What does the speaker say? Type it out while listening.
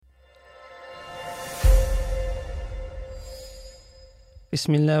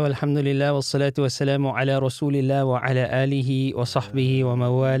Bismillah walhamdulillah wassalatu wassalamu ala rasulillah wa ala alihi wa sahbihi wa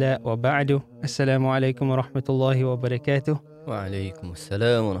mawala wa ba'du. Assalamu alaikum wa rahmatullahi wa barakatuh. Wa alaikum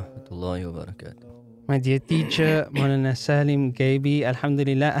assalam wa rahmatullahi wa barakatuh. My dear teacher, Maulana Salim Gaibi,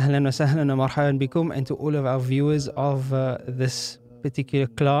 alhamdulillah, ahlan wa sahlan wa marhaban bikum, and to all of our viewers of this particular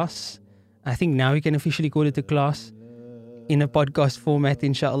class. I think now we can officially call it a class in a podcast format,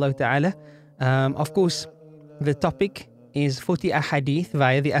 inshallah ta'ala. Of course, the topic is 40 ahadith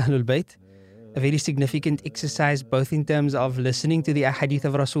via the Ahlul Bayt, a very significant exercise both in terms of listening to the ahadith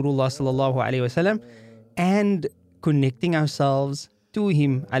of Rasulullah sallallahu alayhi wasallam and connecting ourselves to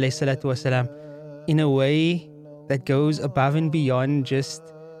him alayhi salatu wasalam in a way that goes above and beyond just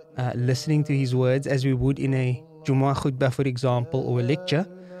listening to his words as we would in a Jumu'ah khutbah, for example, or a lecture,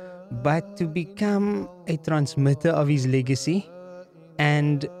 but to become a transmitter of his legacy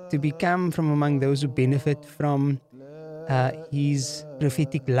and to become from among those who benefit from his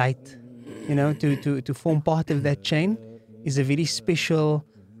prophetic light, to form part of that chain is a very special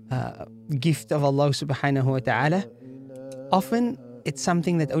gift of Allah subhanahu wa ta'ala. Often it's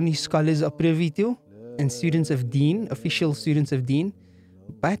something that only scholars are privy to and students of deen, official students of deen,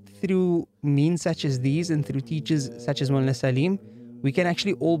 but through means such as these and through teachers such as Maulana Salim, we can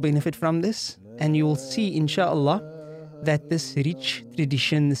actually all benefit from this, and you will see inshallah that this rich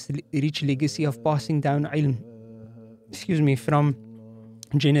tradition, this rich legacy of passing down ilm, from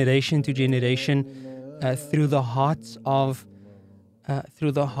generation to generation through the hearts of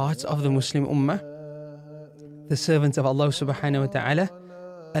the Muslim Ummah, the servants of Allah subhanahu wa ta'ala,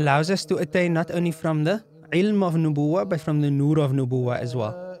 allows us to attain not only from the ilm of nubuwah but from the nur of nubuwah as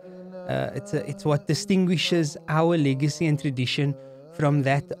well. It's what distinguishes our legacy and tradition from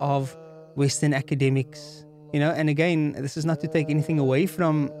that of Western academics. And again, this is not to take anything away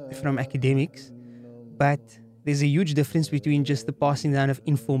from academics, but there's a huge difference between just the passing down of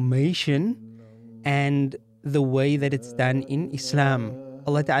information and the way that it's done in Islam.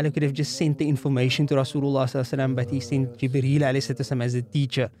 Allah Ta'ala could have just sent the information to Rasulullah Sallallahu Alaihi Wasallam, but he sent Jibreel Alayhi Wasallam as a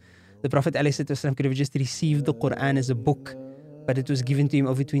teacher. The Prophet Alayhi Wasallam could have just received the Quran as a book, but it was given to him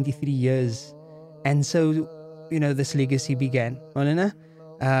over 23 years. And so, this legacy began. Maulana,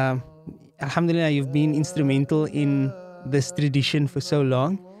 alhamdulillah, you've been instrumental in this tradition for so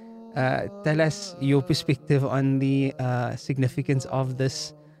long. Tell us your perspective on the significance of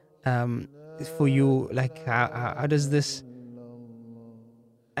this for you. Like, how does this...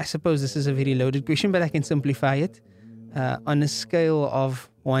 I suppose this is a very loaded question, but I can simplify it. On a scale of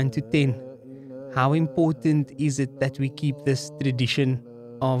 1 to 10, how important is it that we keep this tradition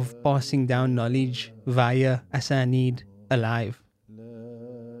of passing down knowledge via asanid alive?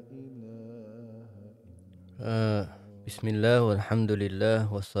 Bismillah walhamdulillah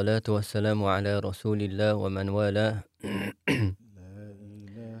wassalatu wassalamu ala rasulillah wa man wala.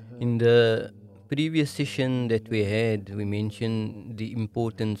 In the previous session that we had, we mentioned the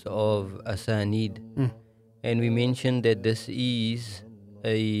importance of asanid, and we mentioned that this is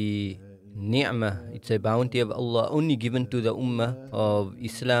a ni'mah, it's a bounty of Allah only given to the ummah of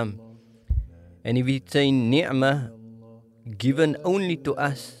Islam. And if it's a ni'mah given only to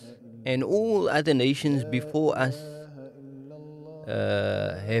us, and all other nations before us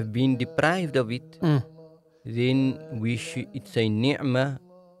have been deprived of it, then it's a ni'mah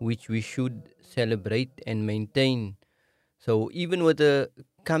which we should celebrate and maintain. So even with the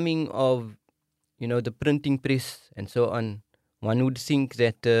coming of the printing press and so on, one would think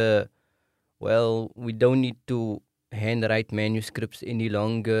that we don't need to handwrite manuscripts any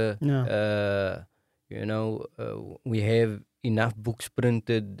longer. No. We have enough books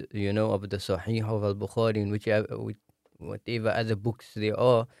printed, of the Sahih of al-Bukhari and whatever other books there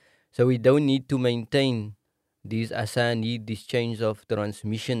are. So we don't need to maintain these asanid, these chains of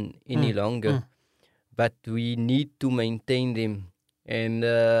transmission any longer. But we need to maintain them. And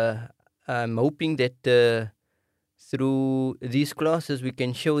I'm hoping that through these classes we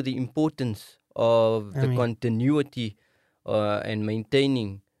can show the importance of the continuity and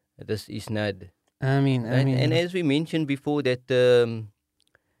maintaining this isnad. Ameen. And as we mentioned before that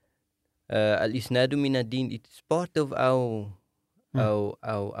al-isnadu min ad-din, it's part of our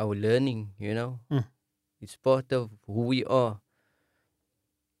learning, It's part of who we are.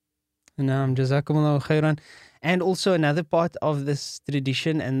 Naam, jazakumullahu khairan. And also another part of this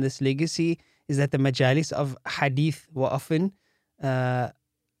tradition and this legacy is that the majalis of hadith were often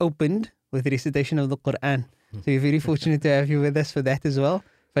opened with recitation of the Quran. So we're very fortunate to have you with us for that as well.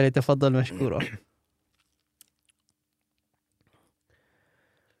 فليتفضل مشكورا.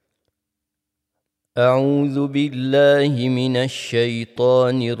 أعوذ بالله من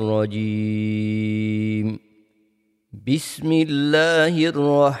الشيطان الرجيم بسم الله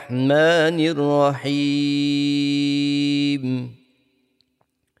الرحمن الرحيم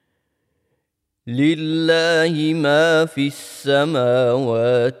لله ما في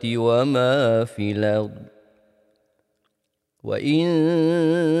السماوات وما في الأرض وإن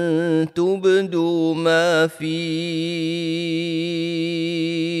تبدوا ما في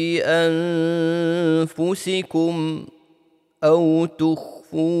أنفسكم أو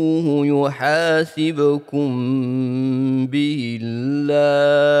تخفوه يحاسبكم به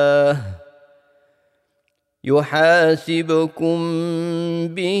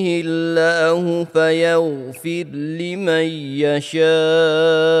الله فيغفر لمن يشاء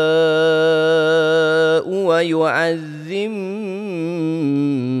ويعذب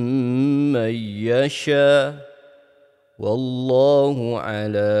من يشاء والله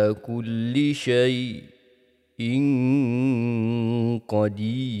على كل شيء قدير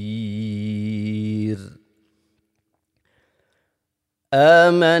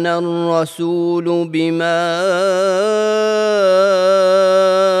آمن الرسول بما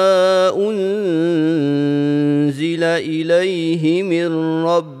أنزل إليه من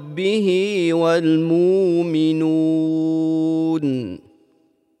ربه والمؤمنون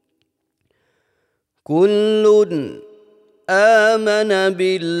كل آمن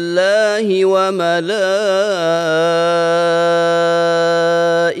بالله وملائكته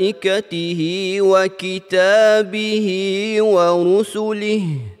وكتابه ورسله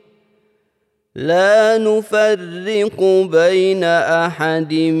لا نفرق بين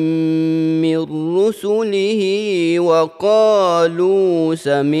أحد من رسله وقالوا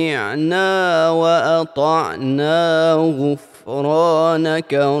سمعنا وأطعنا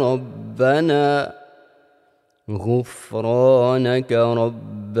غفرانك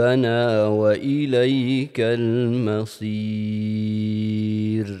ربنا وإليك المصير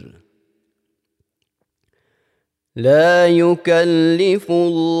لا يكلف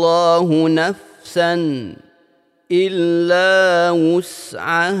الله نفسا إلا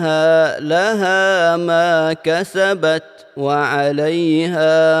وسعها لها ما كسبت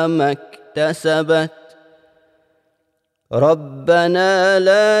وعليها ما اكتسبت ربنا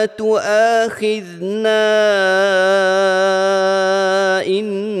لا تؤاخذنا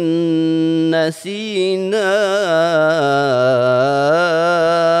إن نسينا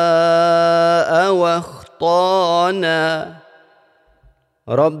أو أخطأنا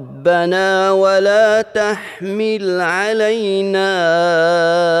ربنا ولا تحمل علينا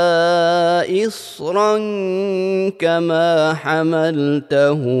إصرا كما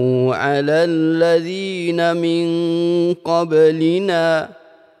حملته على الذين من قبلنا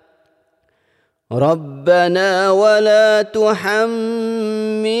ربنا ولا تحملنا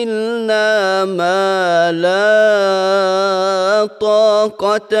ما لا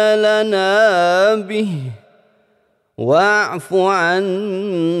طاقة لنا به واعف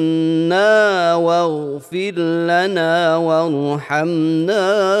عنا واغفر لنا وارحمنا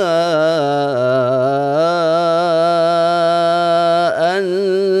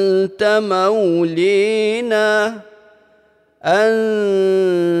أنت مولينا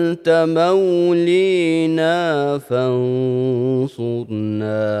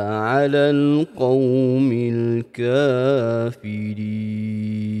فانصرنا على القوم الكافرين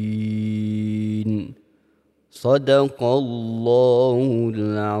صدق الله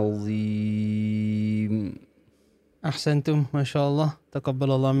العظيم أحسنتم ما شاء الله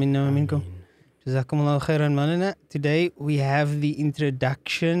تقبل الله منا ومنكم جزاكم الله خيرا مولانا. Today we have the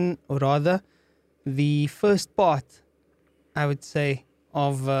introduction, or rather the first part, I would say,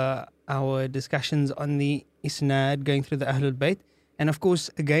 of our discussions on the Isnad, going through the Ahlul Bayt. And of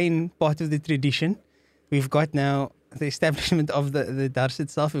course, again, part of the tradition, we've got now the establishment of the Dars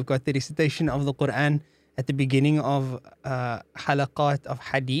itself. We've got the recitation of the Quran at the beginning of halaqat of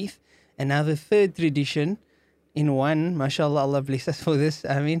hadith. And now the third tradition in one, mashallah, Allah bless us for this,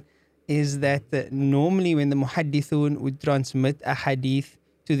 I mean, is that normally when the muhaddithun would transmit a hadith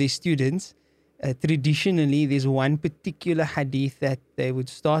to their students, traditionally there's one particular hadith that they would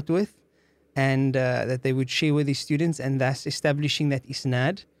start with and that they would share with the students, and thus establishing that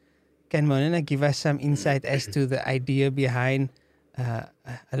isnad. Can Maulana give us some insight as to the idea behind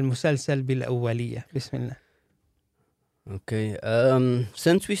al-musalsal bil-awwaliyah? Bismillah. Okay,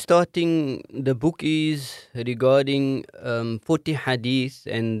 since we're starting, the book is regarding 40 hadith,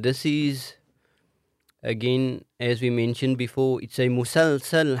 and this is, again, as we mentioned before, it's a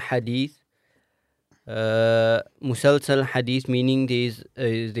musalsal hadith. Musalsal hadith meaning there's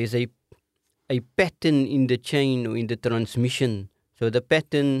a pattern in the chain or in the transmission. So the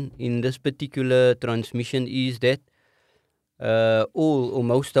pattern in this particular transmission is that all or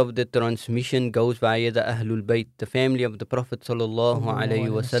most of the transmission goes via the Ahlul Bayt, the family of the Prophet sallallahu alaihi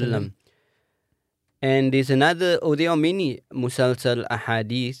wasallam. And there's another, or there are many musalsal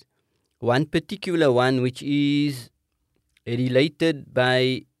ahadith. One particular one which is related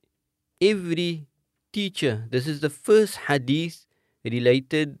by every teacher. This is the first hadith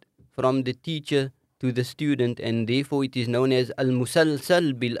related from the teacher to the student, and therefore it is known as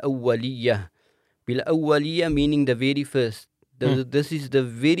al-musalsal bil-awwaliyah. Bil-awwaliyah meaning the very first. This is the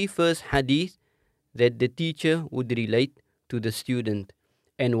very first hadith that the teacher would relate to the student.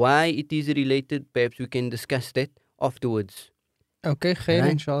 And why it is related, perhaps we can discuss that afterwards. Okay, khair,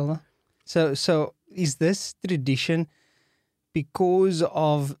 Right. inshallah. So is this tradition because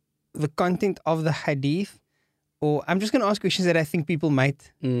of the content of the hadith? Or I'm just going to ask questions that I think people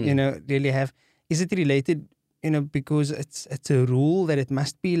might, really have. Is it related, because it's a rule that it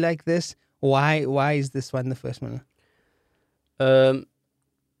must be like this? Why is this one the first one?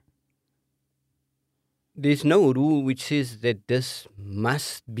 There's no rule which says that this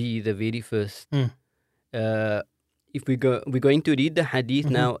must be the very first. If we're going to read the hadith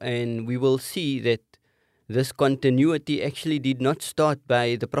now, and we will see that this continuity actually did not start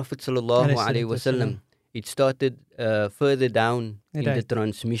by the Prophet sallallahu alaihi wasallam. It started further down in the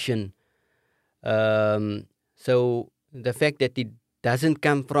transmission. So the fact that it doesn't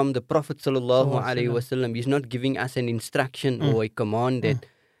come from the Prophet sallallahu alaihi wasallam is not giving us an instruction or a command that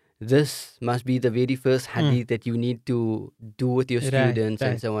this must be the very first hadith that you need to do with your students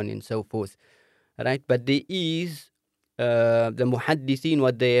and so on and so forth. Right? But there is, the muhaddithin,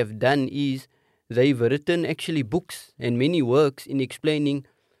 what they have done is, they've written actually books and many works in explaining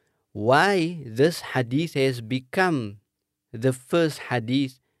why this hadith has become the first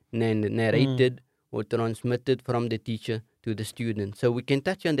hadith narrated or transmitted from the teacher to the student. So we can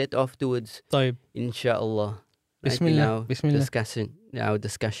touch on that afterwards, طيب. inshallah. Bismillah. Our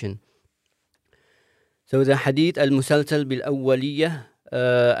discussion. So the hadith al-musalsal bil-awwaliyah,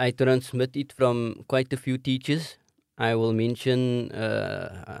 I transmit it from quite a few teachers. I will mention,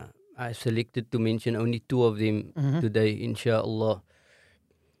 I selected to mention only two of them today, inshallah.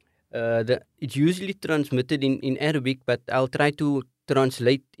 It's usually transmitted in Arabic, but I'll try to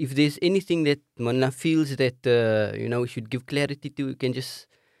translate. If there's anything that Manna feels that, we should give clarity to, you can just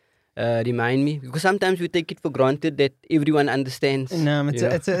remind me, because sometimes we take it for granted that everyone understands. No,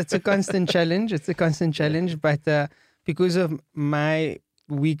 it's a constant challenge. It's a constant challenge, but because of my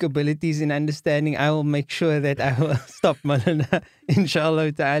weak abilities in understanding, I will make sure that I will stop, Malana,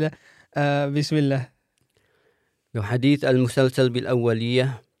 inshallah ta'ala. Bismillah. Your hadith al-musalsal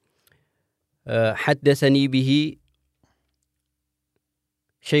bil-awwaliyah, حدثني به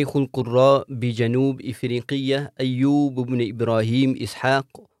شيخ القراء بجنوب إفريقية أيوب بن إبراهيم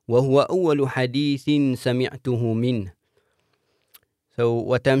إسحاق وهو أول حديث سمعته منه. So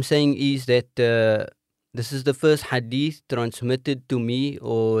what I'm saying is that this is the first hadith transmitted to me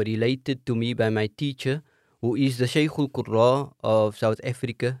or related to me by my teacher, who is the Shaykh al-Qurra of South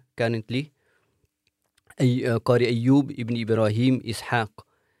Africa currently, Qari Ayyub ibn Ibrahim Ishaq.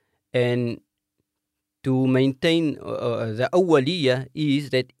 And to maintain the awwaliyah is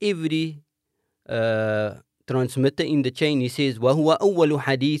that every transmitter in the chain, he says, وَهُوَ أَوَّلُ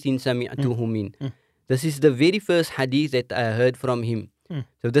حَدِيثٍ سَمِعْتُهُ مِنْ. This is the very first hadith that I heard from him.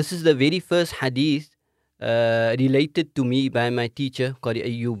 So this is the very first hadith related to me by my teacher, Qari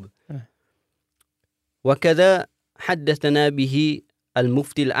Ayyub. وكذا حدثنا به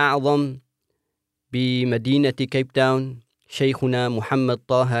المفتي الأعظم بمدينة كيب تاون شيخنا محمد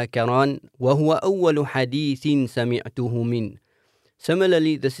طه كران وهو أول حديث سمعته منه.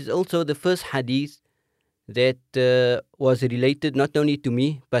 Similarly, this is also the first hadith that was related not only to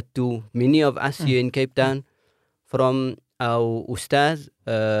me but to many of us here in Cape Town from our Ustaz,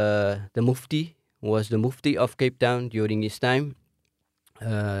 the Mufti, was the Mufti of Cape Town during his time,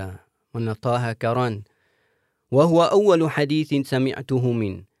 طه كران. وهو أول حديث سمعته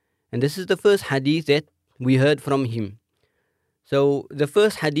منه. And this is the first hadith that we heard from him. So the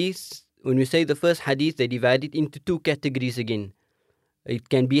first hadith, when we say the first hadith, they divide it into two categories again. It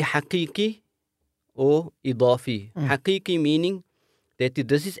can be haqiqi or idafi. Haqiqi meaning that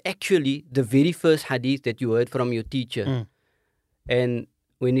this is actually the very first hadith that you heard from your teacher. And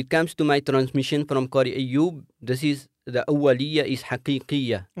when it comes to my transmission from Qari Ayyub, this is the awwaliyah is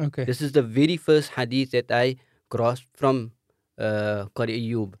haqiqiyah. Okay. This is the very first hadith that I grasped from Qari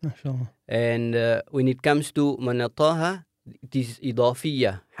Ayyub. MashaAllah. And when it comes to manataha, it is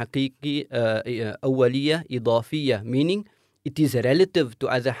idafiyah, haqiqi, awwaliyah, idafiyah, meaning it is relative to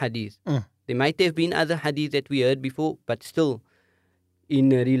other hadith. There might have been other hadith that we heard before, but still, in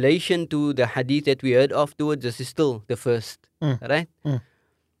relation to the hadith that we heard afterwards, this is still the first Right? Mm.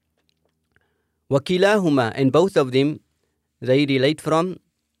 وكلاهما, and both of them, they relate from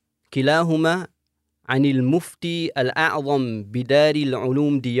كلاهما عن المفتي الأعظم بدار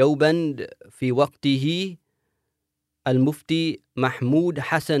العلوم ديوبند في وقته المفتي محمود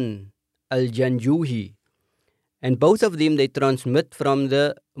حسن الجنجوهي. And both of them, they transmit from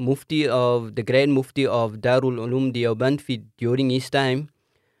the Mufti of the Grand Mufti of Darul Ulum Deoband during his time,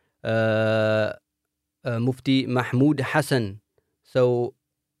 Mufti Mahmud Hassan. So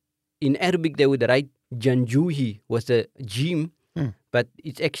in Arabic, they would write Janjuhi was a jim, but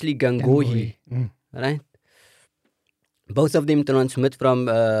it's actually Gangohi, right? Both of them transmit from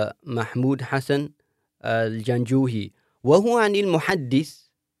Mahmud Hassan al-Janjuhi. وهو عن المحدث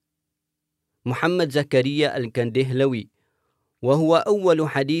محمد زكريا الكندهلوي وهو أول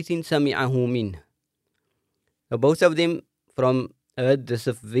حديث سمعه منه. Both of them from this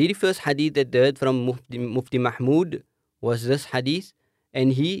very first hadith that they heard from Mufti Mahmud was this hadith,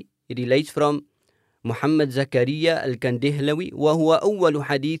 and he relates from Muhammad Zakaria al-Kandihlawi وهو أول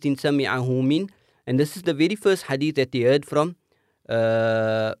حديث سمعه منه, and this is the very first hadith that he heard from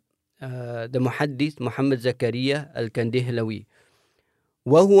the Muhaddith Muhammad Zakaria al-Kandihlawi.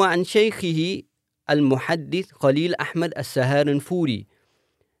 وهو عن شيخه المحدث خليل أحمد السهارنفوري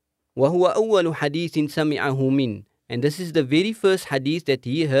وهو أول حديث سمعه منه, and this is the very first hadith that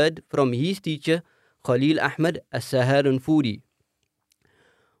he heard from his teacher Khalil Ahmad السهارنفوري.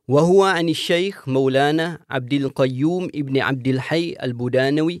 وهو عن الشيخ مولانا عبد القيوم ابن عبد الحي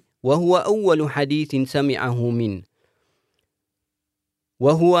البدانوي وهو أول حديث سمعه منه.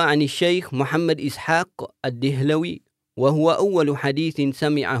 وهو عن الشيخ محمد إسحاق الدهلوي وهو أول حديث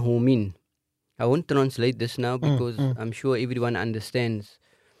سمعه منه. I won't translate this now because I'm sure everyone understands.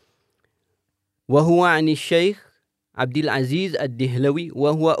 وهو عن الشيخ عبد العزيز الدهلوي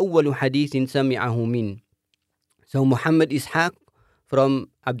وهو أول حديث سمعه منه. So Muhammad Ishaq from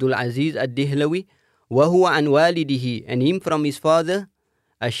Abdul Aziz al-Dihlawi, وهو عن والده, and him from his father,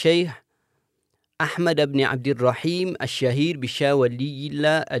 الشيخ أحمد بن عبد الرحيم الشهير بشا ولي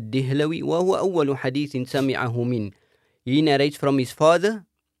الله الدهلوي وهو أول حديث سمعه منه. He narrates from his father,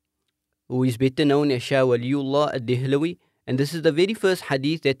 who is better known as Shah Waliullah al-Dihlawi, and this is the very first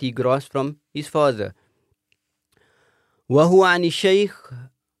hadith that he grasped from his father. وهو عن الشيخ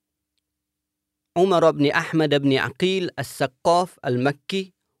عمر بن أحمد بن عقيل السقاف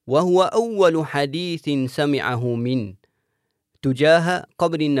المكي وهو أول حديث سمعه منه تجاه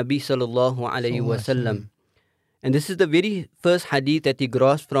قبر النبي صلى الله عليه وسلم. And this is the very first hadith that he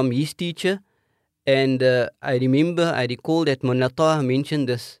grasped from his teacher, and I recall that Munatah mentioned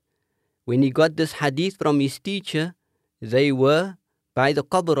this. When he got this hadith from his teacher, they were by the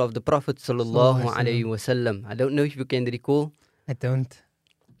qabr of the Prophet sallallahu alaihi wasallam. I don't know if you can recall. I don't.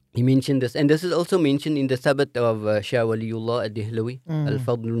 He mentioned this, and this is also mentioned in the Sabat of Shah Waliullah al-Dihlawi,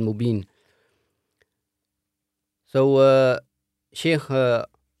 Al-Fadl al-Mubin. So Sheikh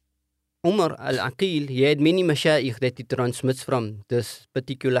Umar al-Aqil, he had many mashayikh that he transmits from this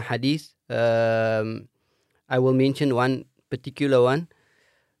particular hadith. I will mention one particular one.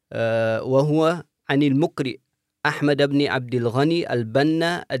 وهو عن المقرئ أحمد بن عبد الغني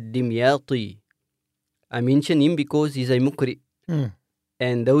البنا الدمياطي. I mention him because he's a muqri.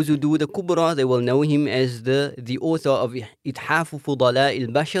 And those who do the Kubra, they will know him as the author of إتحاف فضلاء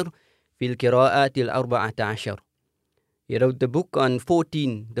البشر في القراءات الأربعة عشر. He wrote the book on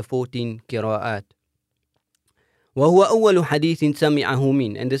the 14 قراءات. وهو أول حديث سمعه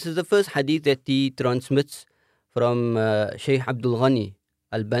من, and this is the first hadith that he transmits from Shaykh Abdul Ghani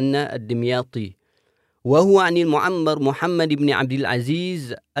البنا الدمياطي. وهو عن المعمر محمد بن عبد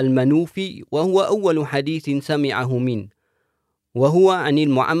العزيز المنوفي وهو أول حديث سمعه من. وهو عن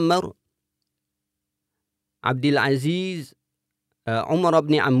المعمر عبد العزيز عمر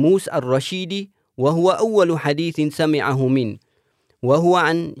بن عموس الرشيدي وهو أول حديث سمعه من. وهو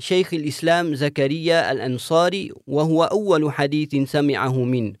عن شيخ الإسلام زكريا الأنصاري وهو أول حديث سمعه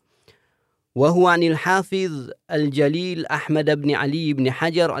من. وهو عن الحافظ الجليل أحمد بن علي بن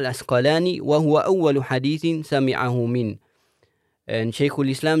حجر الأسقلاني وهو أول حديث سمعه من. And Shaykh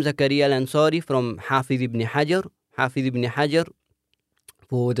al-Islam Zakaria al-Ansari from Hafiz ibn Hajar. Hafiz ibn Hajar,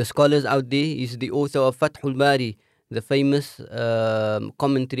 for the scholars out there, is the author of Fathul Bari, the famous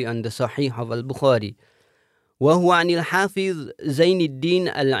commentary on the Sahih of al-Bukhari. وهو عن الحافظ زين الدين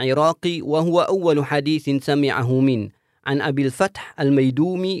العراقي وهو أول حديث سمعه من. عن أبي الفتح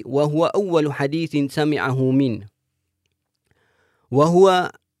الميدومي وهو أول حديث سمعه منه.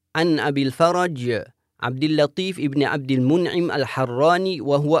 وهو عن أبي الفرج عبد اللطيف ابن عبد المنعم الحراني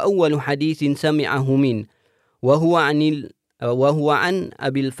وهو أول حديث سمعه منه. وهو عن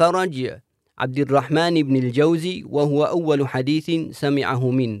أبي الفرج عبد الرحمن بن الجوزي وهو أول حديث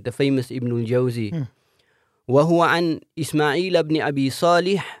سمعه من, the famous Ibn al-Jawzi. وهو عن إسماعيل بن أبي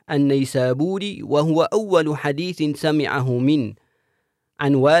صالح النيسابوري وهو أول حديث سمعه من,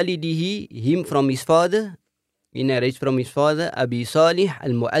 عن والده, him from his father, he narrates from his father, أبي صالح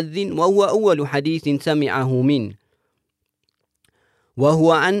المؤذن وهو أول حديث سمعه من.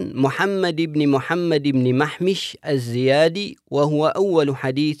 وهو عن محمد بن محمش الزيادي وهو أول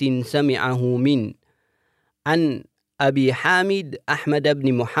حديث سمعه من, عن أبي حامد أحمد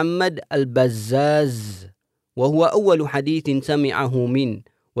بن محمد البزاز وهو أول حديث سمعه من.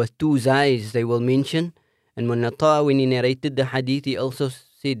 With two zais they will mention, and Munata, when he narrated the hadith, he also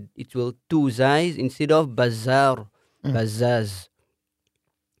said it will two zais instead of bazar, bazaz.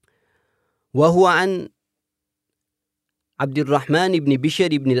 وهو عن عبد الرحمن بن بشر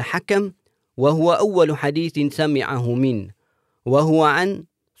بن الحكم وهو أول حديث سمعه من. وهو عن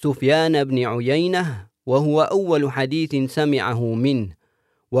سفيان بن عيينة وهو أول حديث سمعه من.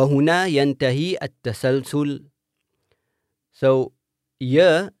 وهنا ينتهي التسلسل. So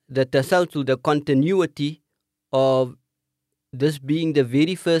here the tasalsul, the continuity of this being the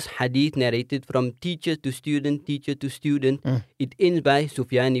very first hadith narrated from teacher to student, it ends by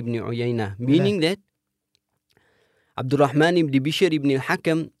Sufyan ibn Uyayna, meaning that Abdul Rahman ibn Bishr ibn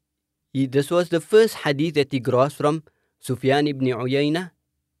al-Hakam, this was the first hadith that he grasped from Sufyan ibn Uyayna,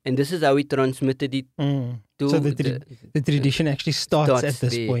 and this is how he transmitted it to so the tradition actually starts at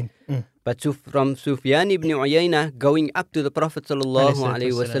this there. point. But from Sufyan ibn Uyayna going up to the Prophet sallallahu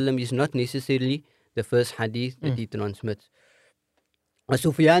alaihi wasallam is not necessarily the first hadith that he transmits.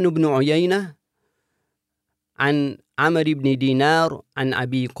 Sufyan ibn Uyayna عن عمر بن دينار عن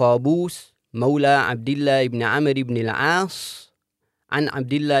أبي قابوس مولى عبد الله بن عمر بن العاص عن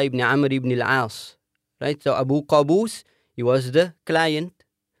عبد الله بن عمر بن العاص. Right, so Abu Qabus, he was the client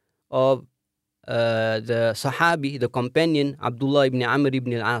of the Sahabi, the companion Abdullah ibn Amr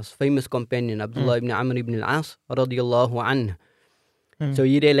ibn al-As, famous companion Abdullah ibn Amr ibn al-As radiyallahu anhu. So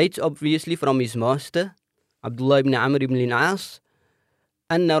he relates obviously from his master Abdullah ibn Amr ibn al-As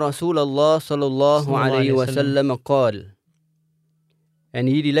أن رسول الله صلى الله عليه وسلم قال, and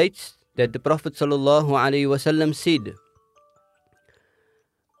he relates that the Prophet صلى الله عليه وسلم said,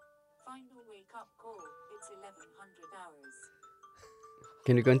 final wake up call, it's 1100 hours.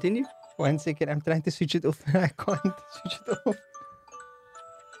 Can you continue? 1 second, I'm trying to switch it off. I can't switch it off.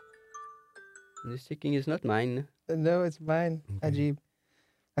 This checking is not mine. No, it's mine. Ajib.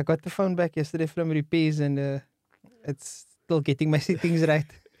 I got the phone back yesterday from repairs and it's still getting my settings right.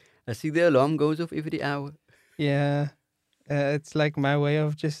 I see the alarm goes off every hour. Yeah. It's like my way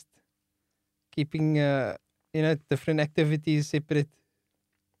of just keeping, different activities separate.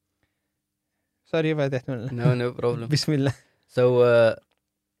 Sorry about that. No problem. Bismillah. So,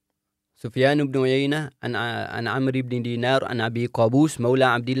 سفيان بن عيينة عن عمرو بن دينار عن أبي قابوس مولى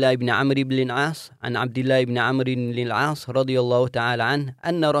عبد الله بن عمرو بن العاص عن عبد الله بن عمرو بن العاص رضي الله تعالى عنه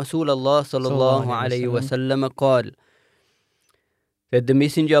أن رسول الله صلى الله عليه وسلم قال, that the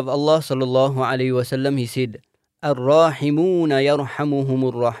messenger of Allah صلى الله عليه وسلم, he said, الراحمون يرحمهم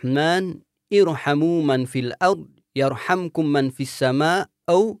الرحمن ارحموا من في الأرض يرحمكم من في السماء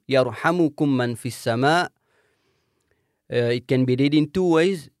أو يرحمكم من في السماء. It can be read in two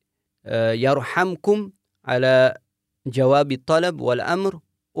ways. يرحمكم على جواب الطلب والأمر,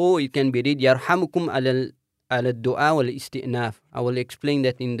 or it can be read يرحمكم على الدعاء والاستئناف. I will explain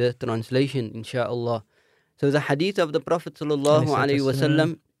that in the translation inshallah. So the hadith of the Prophet sallallahu alaihi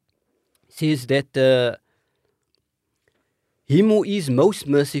wasallam says that him who is most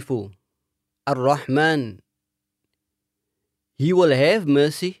merciful, Ar-Rahman, he will have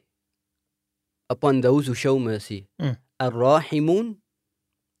mercy upon those who show mercy. Ar-Rahimun,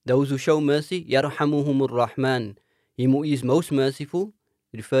 those who show mercy, Yarhamuhumur Rahman, him who is most merciful,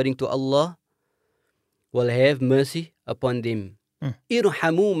 referring to Allah, will have mercy upon them.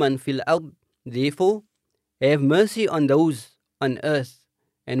 Irhamu man fil ard, therefore, have mercy on those on earth.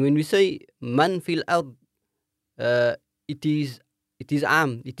 And when we say man fil ard, it is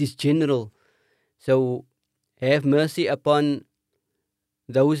am, it is general. So, have mercy upon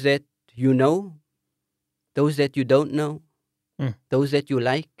those that you know, those that you don't know, those that you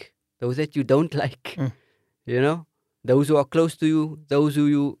like, those that you don't like, those who are close to you, those who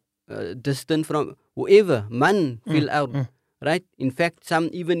you distant from, whoever, man fil ard, right? In fact, some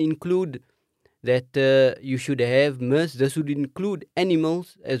even include that you should have mercy. This would include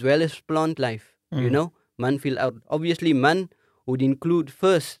animals as well as plant life, man fil ard. Obviously, man would include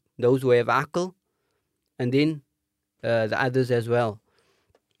first those who have aql, and then the others as well.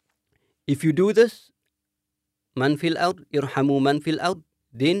 If you do this, man fil ard, irhamu man fil ard,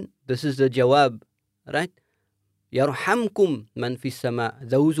 then this is the jawab, right? Yarhamkum man fis sama.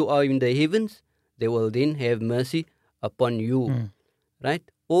 Those who are in the heavens, they will then have mercy upon you, right?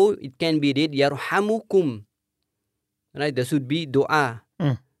 Or it can be read yarhamukum, right? This would be dua.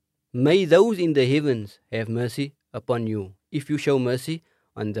 May those in the heavens have mercy upon you if you show mercy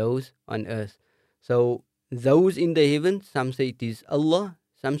on those on earth. So those in the heavens, some say it is Allah,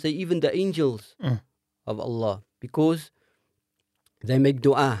 some say even the angels of Allah, because they make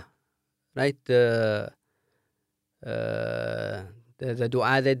dua, right? The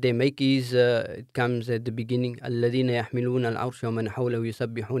dua that they make is, it comes at the beginning, الَّذِينَ يَحْمِلُونَ الْعَرْشَ وَمَنْ حَوْلَهُ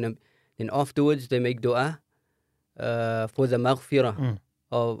يُسَبِّحُونَ. Then afterwards they make dua for the maghfirah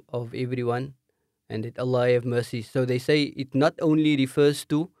of everyone, and that Allah have mercy. So they say it not only refers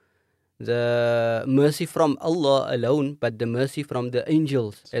to the mercy from Allah alone, but the mercy from the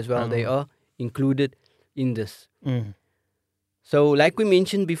angels as well. They are included in this. So like we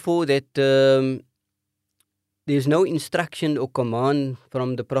mentioned before that there's no instruction or command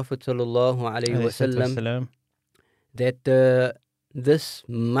from the Prophet sallallahu alaihi wasallam that this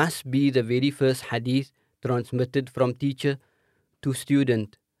must be the very first hadith transmitted from teacher to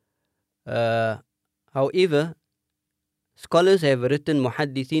student. However, scholars have written,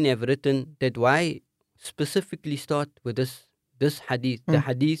 muhaddithin have written, that why specifically start with this hadith, the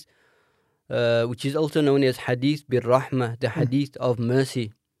hadith which is also known as hadith bir rahmah, the hadith of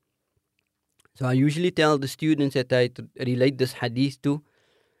mercy. So I usually tell the students that I relate this hadith to,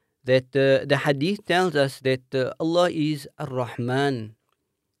 that the hadith tells us that Allah is ar-Rahman.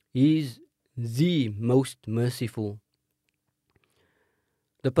 He is the most merciful.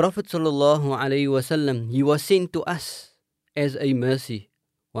 The Prophet sallallahu alaihi wasallam, he was sent to us as a mercy.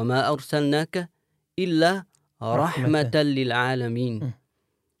 وَمَا أَرْسَلْنَاكَ إِلَّا رَحْمَةً لِلْعَالَمِينَ.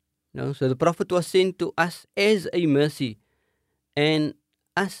 No? So the Prophet was sent to us as a mercy, and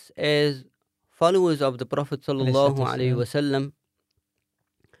us as followers of the Prophet sallallahu alaihi wasallam,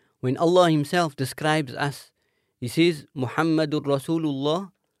 when Allah himself describes us, he says, Muhammadur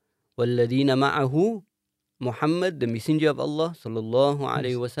Rasulullah walladina ma'ahu, Muhammad, the messenger of Allah sallallahu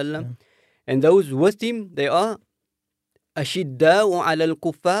alaihi wasallam, and those with him, they are ashidda'u ala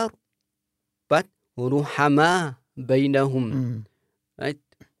al-kuffar, but ruhama baynahum. Right?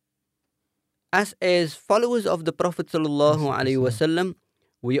 Us as followers of the Prophet sallallahu alaihi wasallam,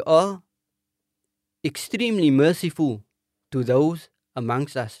 we are extremely merciful to those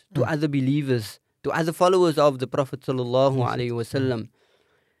amongst us, to other believers, to other followers of the Prophet sallallahu alaihi wasallam.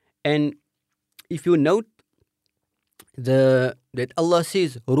 And if you note that Allah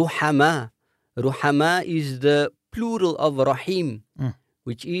says ruhama, ruhama is the plural of rahim,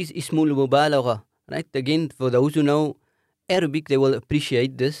 which is ismul mubalagha. Right? Again, for those who know Arabic, they will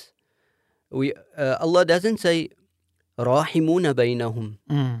appreciate this. Allah doesn't say rahimuna bainahum.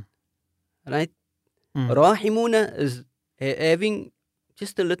 Right? Rahimuna is having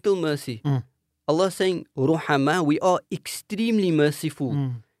just a little mercy. Allah saying ruhama, we are extremely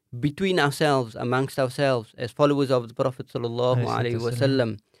merciful between ourselves, amongst ourselves, as followers of the Prophet sallallahu alaihi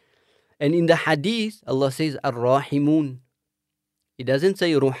wasallam. And in the hadith, Allah says ar-rahimun. It doesn't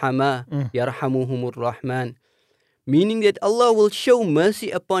say ruhama, yarhamuhumur rahman, meaning that Allah will show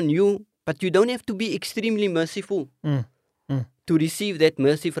mercy upon you, but you don't have to be extremely merciful to receive that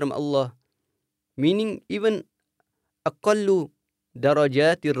mercy from Allah. Meaning even aqallu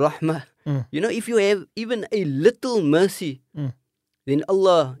darajatir rahmah. You know, if you have even a little mercy, then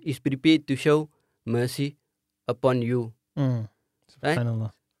Allah is prepared to show mercy upon you. Right?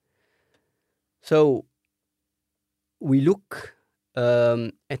 So we look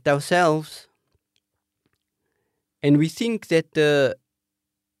at ourselves and we think that,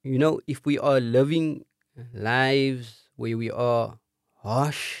 you know, if we are living lives where we are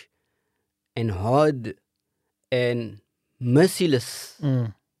harsh and hard and merciless,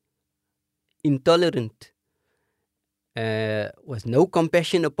 intolerant, with no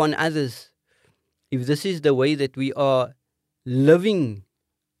compassion upon others, if this is the way that we are living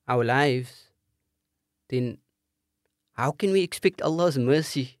our lives, then how can we expect Allah's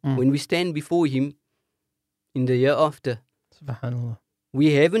mercy when we stand before Him in the year after? Subhanallah.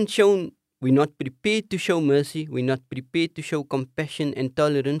 We haven't shown, we're not prepared to show mercy, we're not prepared to show compassion and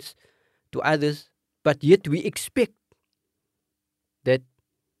tolerance to others, but yet we expect that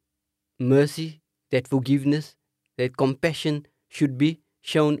mercy, that forgiveness, that compassion should be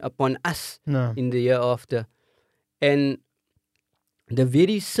shown upon us in the year after. And the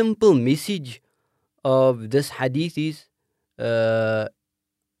very simple message of this hadith is,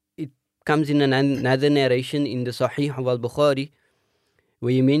 it comes in another narration in the Sahih of al-Bukhari,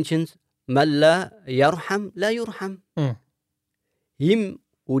 where he mentions, Man la yarham la yurham. him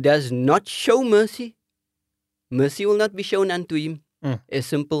who does not show mercy, mercy will not be shown unto him. As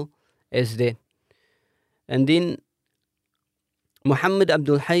simple as that. And then Muhammad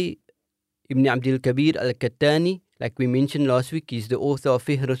Abdul Hayy Ibn Abdul Kabir Al-Kattani, like we mentioned last week, is the author of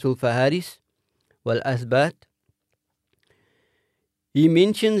Fihratul Faharis wal Asbat. He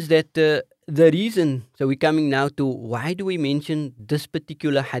mentions that the reason, so we're coming now to why do we mention this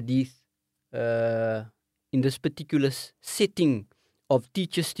particular hadith in this particular setting of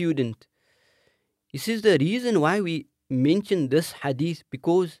teacher-student. He says the reason why we mention this hadith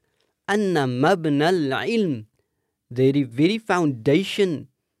because anna mabna al-ilm, the very foundation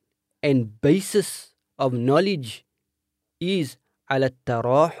and basis of knowledge is ala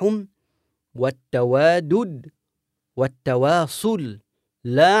tarahum wa tawadud wa tawasul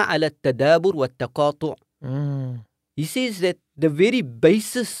la ala tadabur wa taqatu'. He says that the very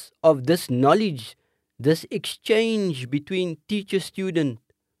basis of this knowledge, this exchange between teacher-student,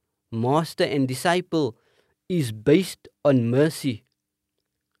 master and disciple is based on mercy.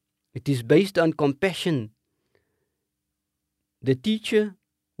 It is based on compassion. The teacher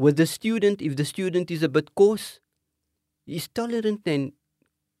with the student, if the student is a bit coarse, he is tolerant and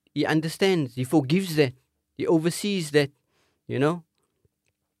he understands, he forgives that, he oversees that, you know.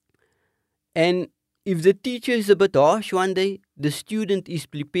 And if the teacher is a bit harsh one day, the student is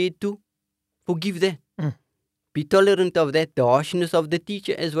prepared to forgive that. Be tolerant of that, the harshness of the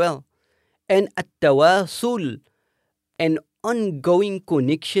teacher as well. And at-tawasul, an ongoing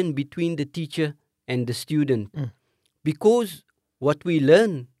connection between the teacher and the student. Because what we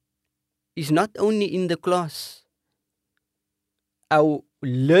learn is not only in the class. Our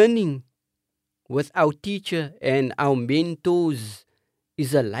learning with our teacher and our mentors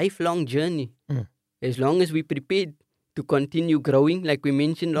is a lifelong journey. As long as we prepared to continue growing, like we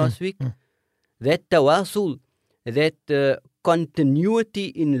mentioned last week, that tawasul, that continuity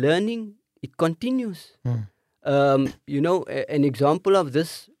in learning, it continues. You know, an example of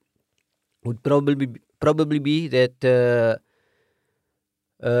this would probably be that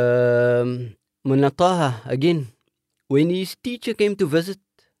Munataha, again, when his teacher came to visit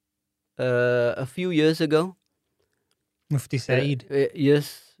a few years ago. Mufti Saeed.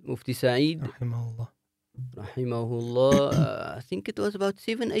 Yes, Mufti Saeed. Rahimahullah. Rahimahullah. I think it was about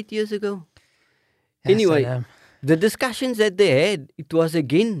 7-8 years ago. Ya Anyway, salam. the discussions that they had, it was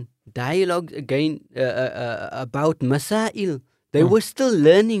again dialogues again about masail. They were still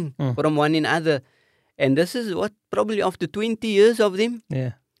learning from one another. And this is what probably after 20 years of them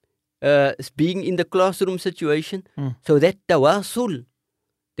Yeah. being in the classroom situation. So that tawasul,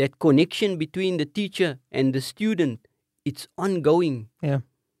 that connection between the teacher and the student, it's ongoing. Yeah.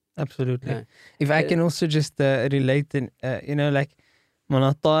 Absolutely. Yeah. If I can also just relate, and you know, like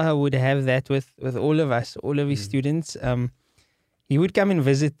Munataha would have that with all of us, all of his students. He would come and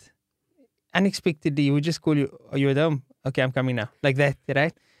visit unexpectedly. He would just call you, "Are you at home? Okay, I'm coming now." Like that,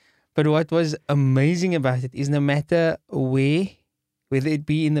 right? But what was amazing about it is no matter where, whether it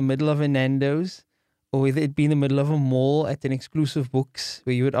be in the middle of a Nando's or whether it be in the middle of a mall at an exclusive books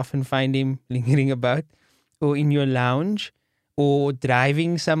where you would often find him lingering about, or in your lounge, or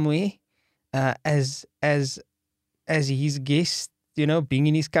driving somewhere, as his guest, you know, being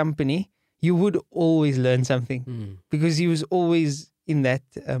in his company, you would always learn something because he was always in that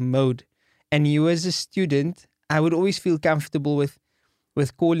mode. And you as a student, I would always feel comfortable with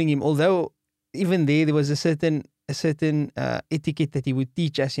calling him, although even there was a certain etiquette that he would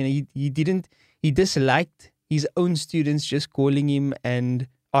teach us. You know, he disliked his own students just calling him and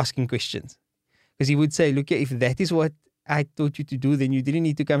asking questions, because he would say, "Look, if that is what I taught you to do, then you didn't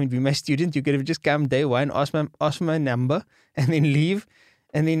need to come and be my student. You could have just come day one, ask my number, and then leave,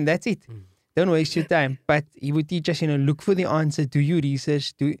 and then that's it. Don't waste your time." But he would teach us, you know, look for the answer, do your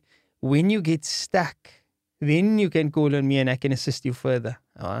research, when you get stuck, then you can call on me and I can assist you further.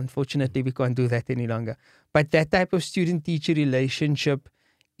 Unfortunately, we can't do that any longer. But that type of student-teacher relationship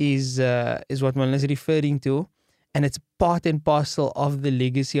is what Maulana is referring to, and it's part and parcel of the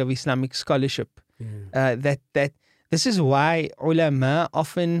legacy of Islamic scholarship. That this is why ulama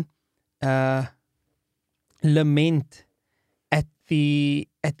often lament at the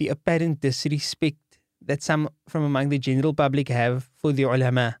apparent disrespect that some from among the general public have for the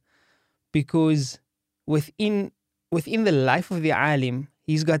ulama, because within the life of the alim,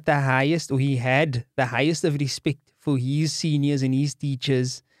 he's got the highest, or he had the highest of respect for his seniors and his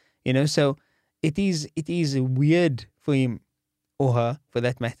teachers, you know. So it is weird for him, or her for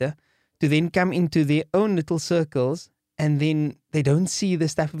that matter, to then come into their own little circles and then they don't see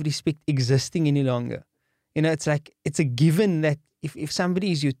this type of respect existing any longer. You know, it's like, it's a given that if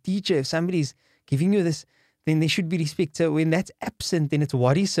somebody is your teacher, if somebody is giving you this then there should be respect. So when that's absent, then it's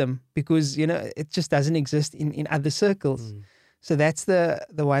worrisome because, it just doesn't exist in other circles. So that's the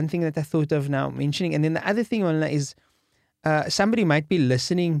one thing that I thought of now mentioning. And then the other thing, Maulana, is somebody might be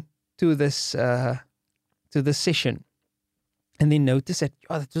listening to this session and then notice that,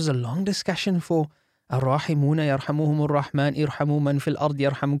 that was a long discussion for Ar-Rahimuna yarhamuhumur Rahman irhamu man fil ard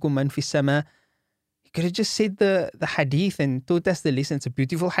yarhamukum man fis sama. You could have just said the hadith and taught us the lesson. It's a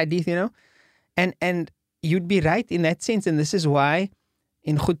beautiful hadith, and you'd be right in that sense. And this is why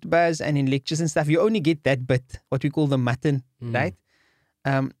in khutbahs and in lectures and stuff, you only get that bit, what we call the matan, right?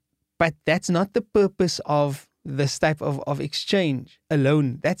 But that's not the purpose of this type of exchange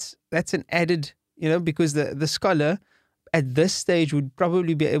alone. That's an added, because the scholar at this stage would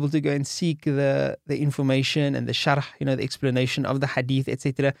probably be able to go and seek the information and the sharh, the explanation of the hadith,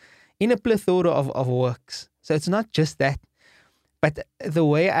 etc., in a plethora of works. So it's not just that. But the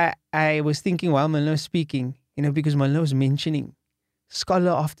way I was thinking while Maulana was speaking, because Maulana was mentioning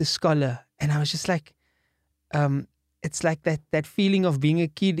scholar after scholar, and I was just like, it's like that feeling of being a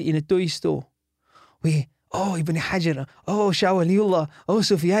kid in a toy store where, Ibn Hajar, Shah Waliullah,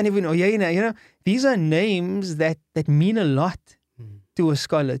 Sufyan ibn Uyayna, these are names that mean a lot to a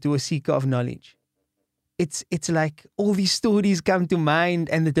scholar, to a seeker of knowledge. It's like all these stories come to mind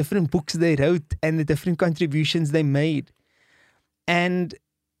and the different books they wrote and the different contributions they made. And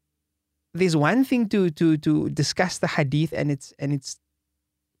there's one thing to discuss the hadith and its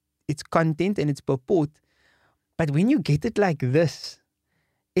content and its purport. But when you get it like this,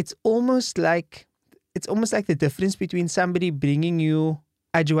 it's almost like the difference between somebody bringing you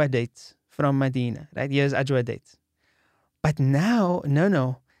ajwa dates from Medina, right? Here's ajwa dates. But now,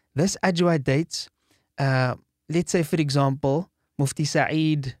 no. This ajwa dates, let's say, for example, Mufti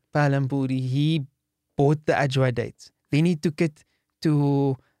Saeed Palampuri, he bought the ajwa dates. Then he took it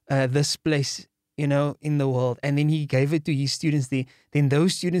to this place, in the world. And then he gave it to his students there. Then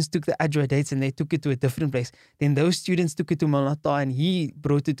those students took the ajwa dates and they took it to a different place. Then those students took it to Maulana and he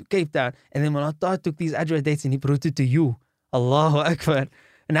brought it to Cape Town. And then Maulana took these ajwa dates and he brought it to you. Allahu Akbar.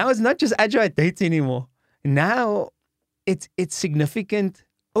 And now it's not just ajwa dates anymore. Now it's significant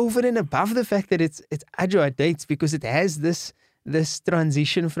over and above the fact that it's ajwa dates, because it has this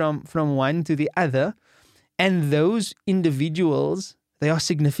transition from one to the other. And those individuals, they are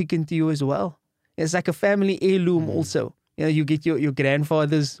significant to you as well. It's like a family heirloom also. You get your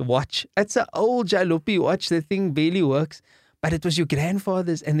grandfather's watch. It's an old jalopy watch. The thing barely works. But it was your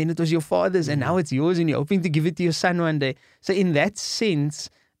grandfather's, and then it was your father's, and now it's yours, and you're hoping to give it to your son one day. So in that sense,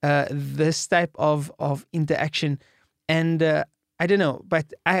 this type of interaction, and I don't know,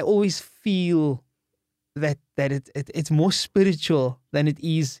 but I always feel that it's more spiritual than it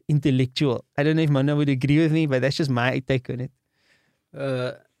is intellectual. I don't know if Maulana would agree with me, but that's just my take on it.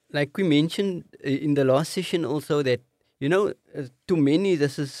 Like we mentioned in the last session also that, to many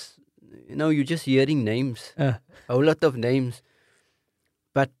this is, you're just hearing names, a whole lot of names.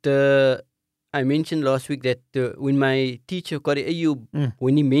 But I mentioned last week that when my teacher, Qari Ayyub,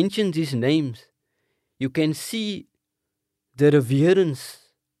 when he mentions these names, you can see the reverence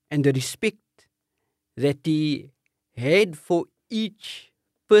and the respect that he had for each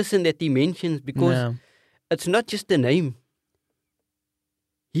person that he mentions, because it's not just a name.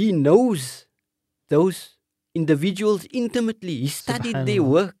 He knows those individuals intimately. He studied their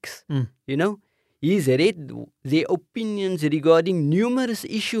works, He's read their opinions regarding numerous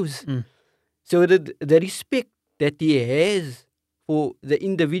issues. So the respect that he has for the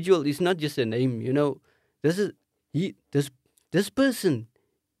individual is not just a name, This person,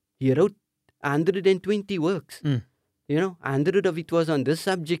 he wrote 120 works. 100 of it was on this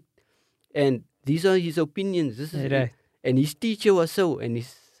subject, and these are his opinions. This is right. And his teacher was so, and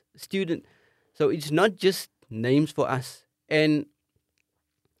his student. So it's not just names for us. And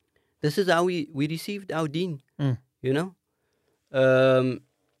this is how we received our deen.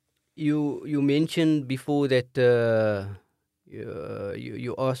 You mentioned before that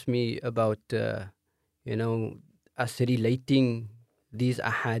you asked me about us relating these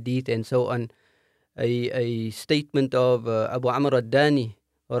ahadith and so on. A statement of Abu Amr al-Dani,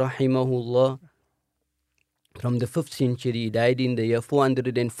 rahimahullah, from the 5th century. He died in the year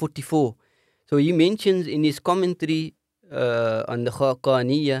 444. So he mentions in his commentary on the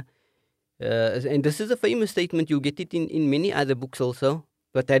Khaqaniyya, and this is a famous statement, you get it in many other books also,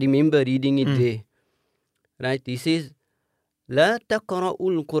 but I remember reading it there. Right? He says, لا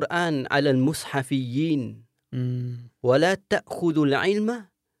تقرأوا القرآن على المصحفيين ولا تأخذوا العلم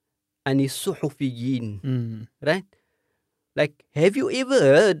عن الصحفيين. Right? Like, have you ever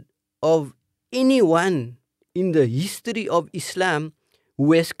heard of anyone in the history of Islam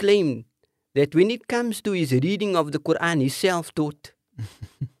who has claimed that when it comes to his reading of the Quran, he's self-taught.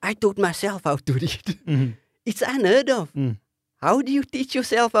 I taught myself how to read. Mhm. It's unheard of. Mm. How do you teach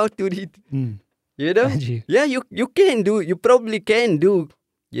yourself how to read? Mm. You know? Ajib. Yeah, you can do. You probably can do.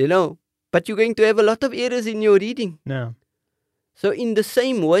 You know? But you're going to have a lot of errors in your reading. No. So in the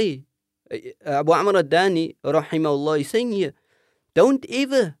same way, Abu Amr al-Dani, rahimahullah, is saying here, don't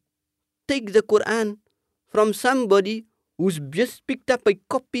ever take the Quran from somebody who's just picked up a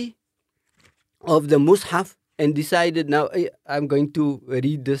copy of the Mus'haf and decided, now I'm going to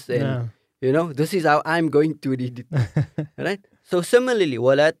read this and, No. you know, this is how I'm going to read it. Right? So similarly,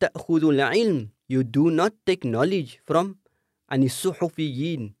 وَلَا تَأْخُذُوا الْعِلْمِ, you do not take knowledge from عَنِ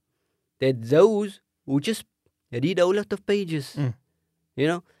السُّحُفِيِّينَ, that those who just read a lot of pages, Mm. you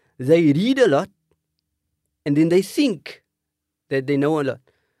know, they read a lot and then they think that they know a lot.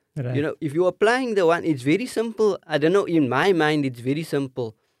 Right. You know, if you're applying the one, it's very simple. I don't know, in my mind, it's very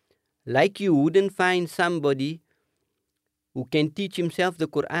simple. Like you wouldn't find somebody who can teach himself the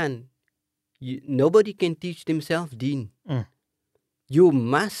Quran. Nobody can teach themselves deen. Mm. You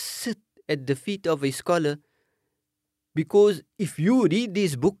must sit at the feet of a scholar, because if you read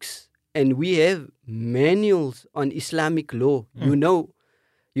these books, and we have manuals on Islamic law, you know,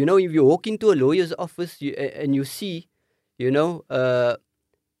 if you walk into a lawyer's office and you see, you know,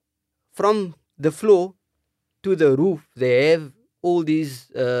 from the floor to the roof, they have all these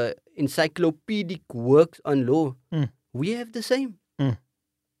encyclopedic works on law. Mm. We have the same. Mm.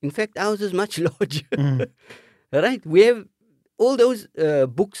 In fact, ours is much larger. Mm. Right? We have all those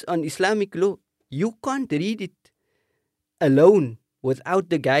books on Islamic law. You can't read it alone without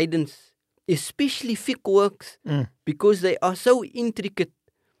the guidance, especially fiqh works, Mm. because they are so intricate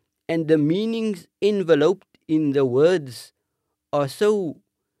and the meanings enveloped in the words are so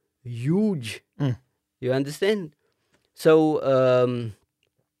huge. Mm. You understand? So,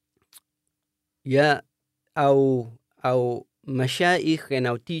 yeah, our mashayikh and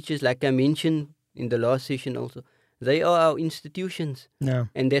our teachers, like I mentioned in the last session also, they are our institutions. No.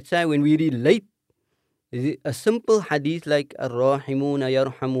 And that's why when we relate a simple hadith like Ar-Rahimuna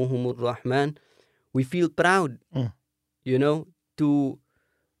Yarhamuhumur Rahman, we feel proud, Mm. you know, to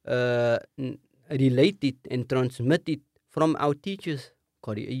relate it and transmit it from our teachers,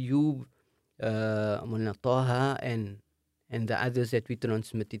 Qari Ayyub, Mulna Taha, and the others that we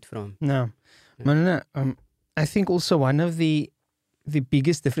transmit it from. No. Maulana, I think also one of the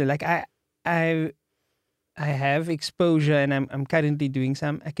biggest difference, like I have exposure, and I'm currently doing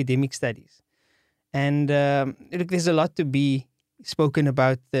some academic studies. And look, there's a lot to be spoken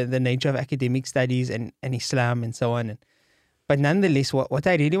about the nature of academic studies and Islam and so on. But nonetheless, what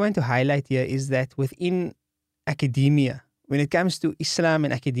I really want to highlight here is that within academia, when it comes to Islam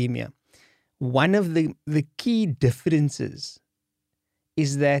and academia, one of the key differences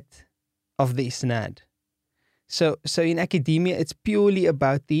is that of the isnad. So in academia, it's purely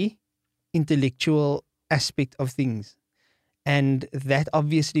about the intellectual aspect of things. And that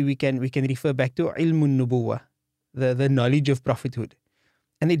obviously we can refer back to ilmun nubuwah, the knowledge of prophethood.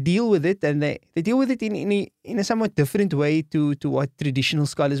 And they deal with it, and they deal with it in a somewhat different way to what traditional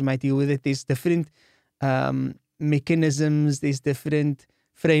scholars might deal with it. There's different mechanisms, there's different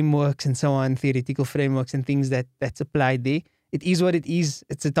frameworks and so on, theoretical frameworks and things that's applied there. It is what it is.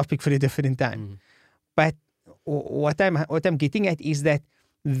 It's a topic for a different time. But what I'm getting at is that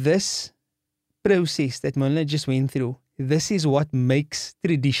this process that Maulana just went through, this is what makes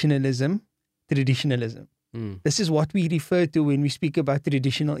traditionalism. This is what we refer to when we speak about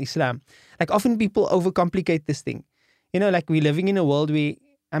traditional Islam. Like often people overcomplicate this thing. You know, like we're living in a world where,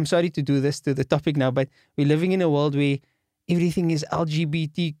 I'm sorry to do this to the topic now, but we're living in a world where everything is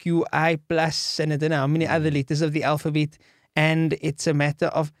LGBTQI plus and I don't know how many other letters of the alphabet. And it's a matter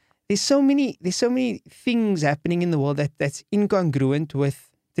of, there's so many things happening in the world that's incongruent with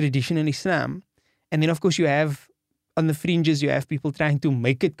traditional Islam. And then of course you have, on the fringes, you have people trying to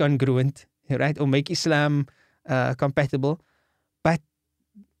make it congruent, right? Or make Islam compatible. But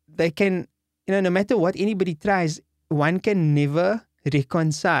they can, you know, no matter what anybody tries, one can never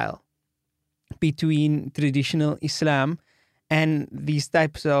reconcile between traditional Islam and these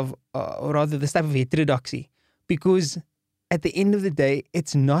types of, or rather this type of heterodoxy. Because at the end of the day,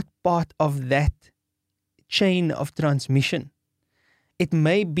 it's not part of that chain of transmission. It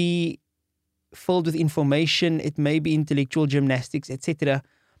may be filled with information, it may be intellectual gymnastics, etc.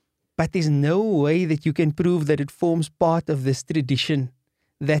 But there's no way that you can prove that it forms part of this tradition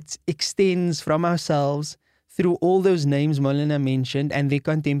that extends from ourselves through all those names Maulana mentioned and their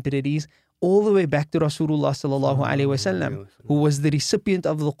contemporaries, all the way back to Rasulullah sallallahu alaihi wasallam, who was the recipient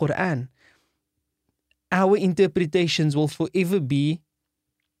of the Quran. Our interpretations will forever be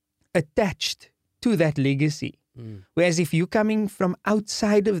attached to that legacy. Whereas if you're coming from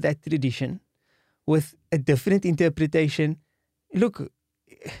outside of that tradition with a different interpretation, look,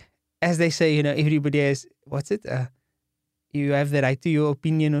 as they say, everybody has, you have the right to your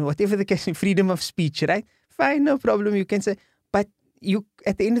opinion or whatever the case, freedom of speech, right? Fine, no problem, you can say, but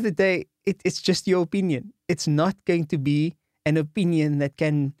at the end of the day, it's just your opinion. It's not going to be an opinion that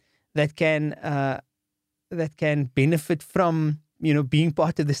can benefit from, being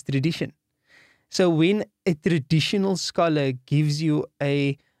part of this tradition. So when a traditional scholar gives you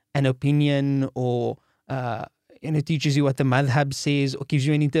an opinion or teaches you what the madhab says or gives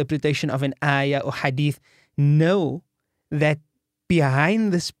you an interpretation of an ayah or hadith, know that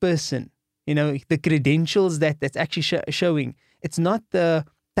behind this person, the credentials that's actually showing, it's not the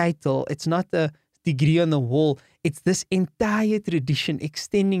title, it's not the degree on the wall, it's this entire tradition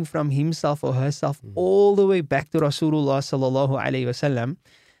extending from himself or herself all the way back to Rasulullah sallallahu alaihi wasallam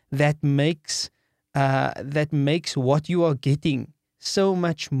that makes what you are getting so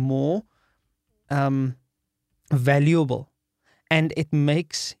much more valuable, and it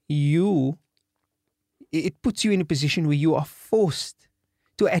puts you in a position where you are forced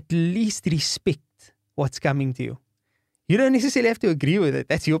to at least respect what's coming to you. You don't necessarily have to agree with it,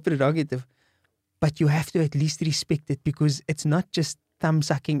 that's your prerogative, but you have to at least respect it, because it's not just thumb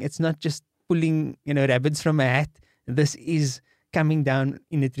sucking, it's not just pulling rabbits from a hat. This is coming down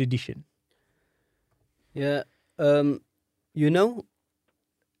in a tradition. Yeah,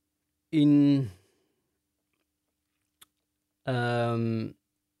 in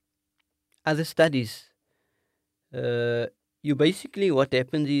other studies, you basically, what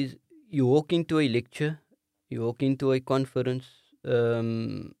happens is you walk into a lecture, you walk into a conference,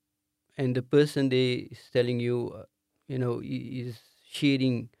 and the person there is telling you, he is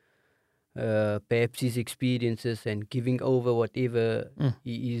sharing perhaps his experiences and giving over whatever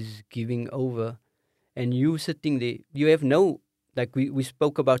he is giving over. And you sitting there, you have no, like we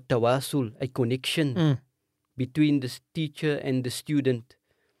spoke about tawasul, a connection between the teacher and the student.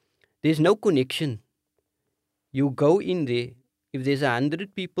 There's no connection. You go in there, if there's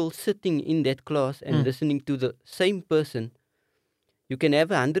 100 people sitting in that class and listening to the same person, you can have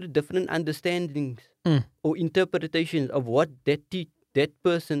 100 different understandings or interpretations of what that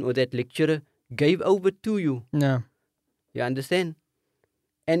person or that lecturer gave over to you. No. You understand?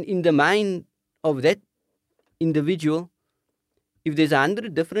 And in the mind of that individual, if there's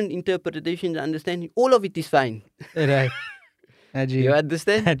 100 different interpretations, understanding, all of it is fine. Right. Ajib. You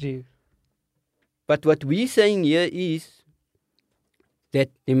understand? Ajib. But what we're saying here is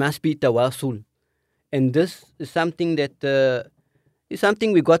that there must be tawasul. And this is something that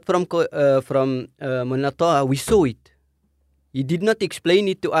we got from Mullah Taha. We saw it. He did not explain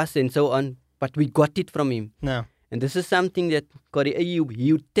it to us and so on, but we got it from him. No. And this is something that Qari Ayyub,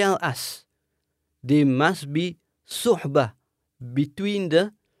 he would tell us. There must be suhbah between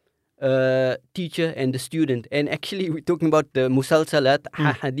the teacher and the student. And actually, we're talking about the musalsalat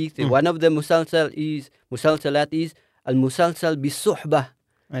hadith. One of the musalsalat is al-musalsal bi-suhbah.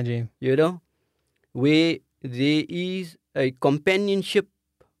 Ajib. Where there is a companionship,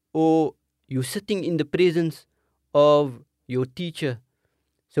 or you're sitting in the presence of your teacher.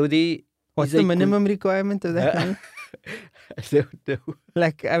 So what's the minimum requirement of that? I don't know.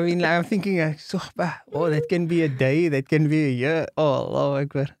 I'm thinking suhbah. Oh, that can be a day, that can be a year. Oh, Allahu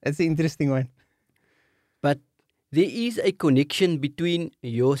Akbar. That's an interesting one. But there is a connection between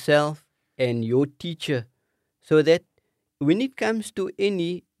yourself and your teacher, so that when it comes to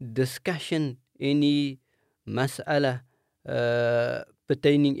any discussion, any mas'ala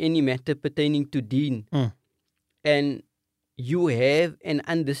any matter pertaining to deen, and you have an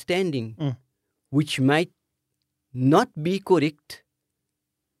understanding which might not be correct,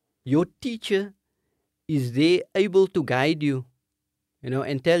 your teacher is there able to guide you,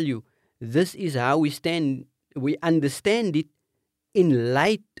 and tell you, this is how we stand. We understand it in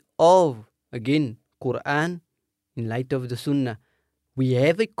light of, again, Quran, in light of the Sunnah. We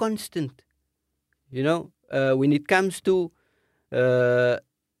have a constant, when it comes to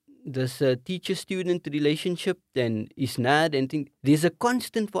this teacher-student relationship and isnad and things, there's a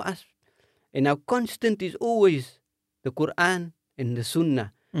constant for us. And our constant is always the Quran and the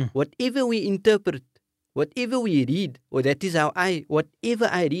Sunnah. Whatever we interpret, whatever we read, or that is how whatever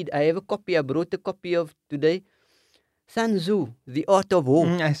I read, I have a copy, I brought a copy of today, Sun Tzu, The Art of War.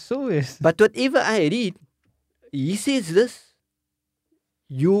 I saw this. But whatever I read, he says this,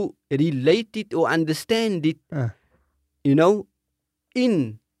 you relate it or understand it,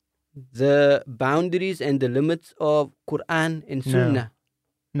 in the boundaries and the limits of Quran and Sunnah.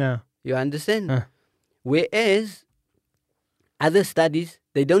 No. You understand? Whereas other studies,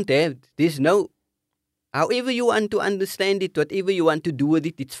 They don't have. There's no. However you want to understand it, whatever you want to do with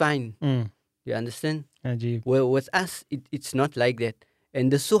it, it's fine. You understand? Ajib. Well, with us, it's not like that.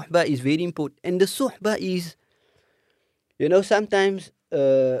 And the suhbah is very important. And the suhbah is, sometimes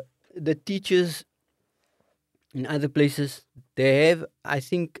the teachers in other places, they have, I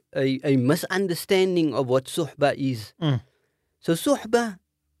think, a misunderstanding of what suhbah is. So suhbah,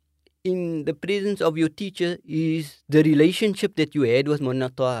 in the presence of your teacher, is the relationship that you had with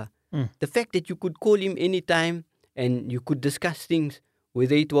Mawlana Taha. The fact that you could call him anytime and you could discuss things,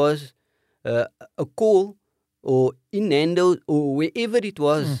 whether it was a call or in Nando's or wherever it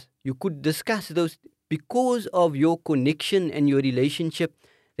was, you could discuss those because of your connection and your relationship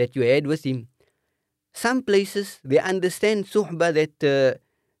that you had with him. Some places, they understand suhbah that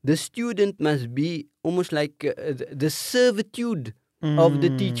the student must be almost like the servitude of the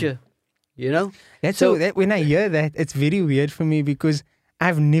teacher, That's So- so. When I hear that, it's very weird for me because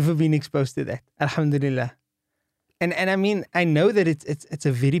I've never been exposed to that. Alhamdulillah. And I mean, I know that it's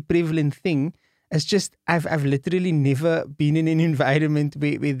a very prevalent thing. It's just I've literally never been in an environment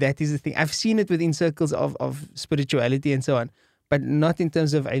where that is the thing. I've seen it within circles of spirituality and so on, but not in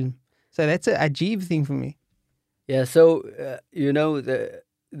terms of ilm. So that's a ajib thing for me. Yeah, so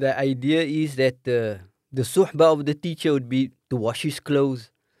the idea is that the suhbah of the teacher would be to wash his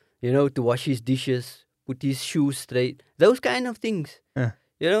clothes, to wash his dishes, put his shoes straight, those kind of things.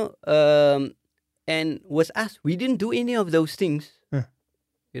 And with us, we didn't do any of those things.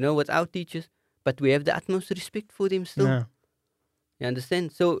 With our teachers, but we have the utmost respect for them still. Yeah. You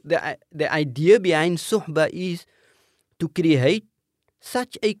understand? So the idea behind suhbah is to create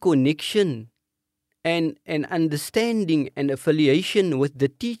such a connection and an understanding and affiliation with the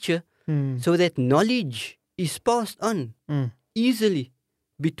teacher so that knowledge is passed on easily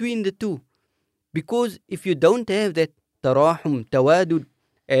between the two. Because if you don't have that tarahum, tawadud,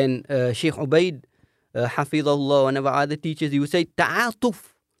 and Sheikh Ubaid, Hafidhullah, one of our other teachers, he would say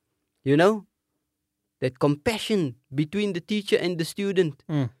ta'atuf, that compassion between the teacher and the student,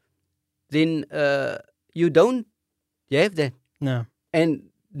 then you don't have that. No. And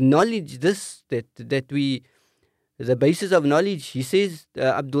knowledge, that we, the basis of knowledge, he says,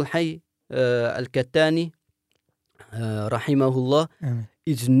 Abdul Hayy Al-Kattani, rahimahullah, Amen.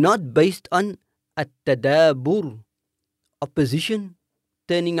 is not based on at-tadabur, opposition,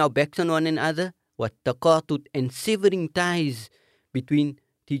 turning our backs on one another, what taqatut, and severing ties between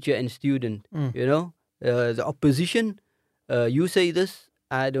teacher and student. The opposition, you say this,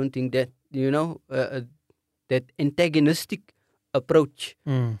 I don't think that, that antagonistic approach.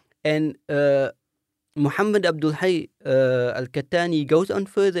 And Muhammad Abdul Hayy Al-Kattani goes on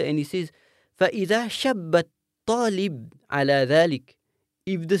further and he says, فَإِذَا شَبَّ الطَّالِبْ عَلَى ذَلِكَ,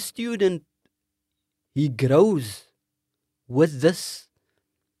 if the student, he grows with this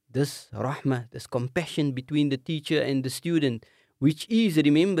rahmah, this compassion between the teacher and the student, which is,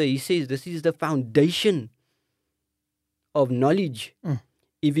 remember, he says, this is the foundation of knowledge.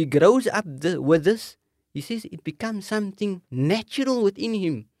 If he grows up with this, he says it becomes something natural within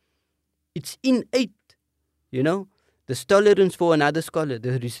him. It's innate, this tolerance for another scholar,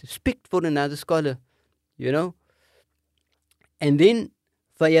 the respect for another scholar, And then,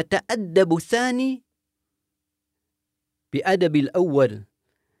 فَيَتَأَدَّبُ ثَانِي بِأَدَبِ الْأَوَّلِ.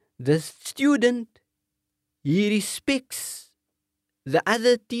 The student, he respects the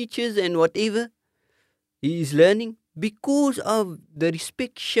other teachers and whatever he is learning because of the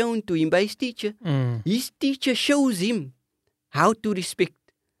respect shown to him by his teacher. His teacher shows him how to respect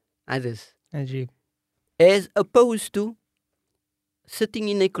others, Ajib. as opposed to sitting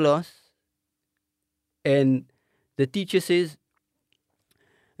in a class and the teacher says,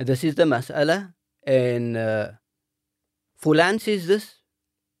 this is the mas'ala, and Fulan says this,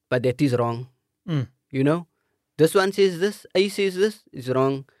 but that is wrong. This one says this, A says this is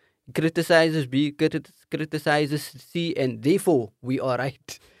wrong. Criticizes B, criticizes C, and therefore we are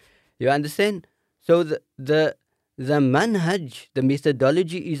right. You understand? So the manhaj, the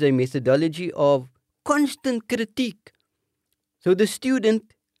methodology, is a methodology of constant critique. So the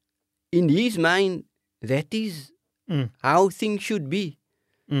student, in his mind, that is how things should be.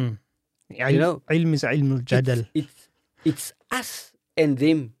 Ilm is ilm al-jadal. It's us and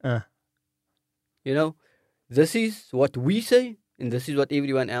them. This is what we say, and this is what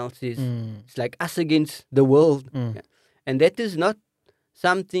everyone else says. It's like us against the world. And that is not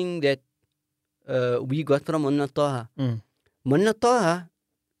something that we got from Mawlana Taha. Mawlana Taha,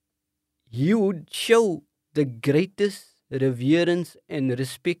 he would show the greatest reverence and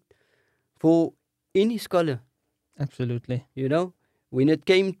respect for any scholar. Absolutely. When it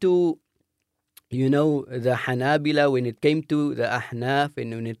came to you know, the Hanabila, when it came to the Ahnaf,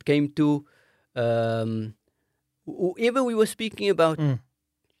 and when it came to whoever we were speaking about,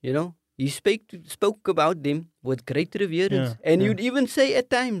 you know, he spoke about them with great reverence. Yeah, And yeah. you'd even say at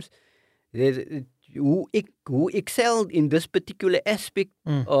times, who excelled in this particular aspect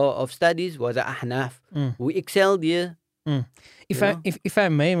of studies was the Ahnaf. Who excelled here. If You I know? if I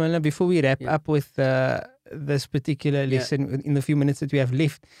may, Malna, before we wrap Yeah. up with this particular Yeah. lesson in the few minutes that we have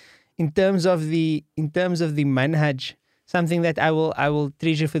left, in terms of the manhaj, something that I will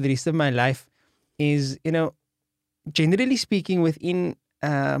treasure for the rest of my life is, you know, generally speaking, within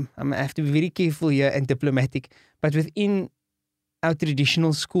I have to be very careful here and diplomatic, but within our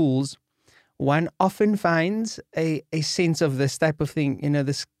traditional schools, one often finds a sense of this type of thing. You know,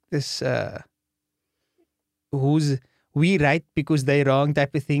 this who's we right because they wrong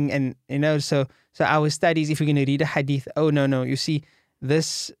type of thing. And you know, so our studies, if you're going to read a hadith, oh no, you see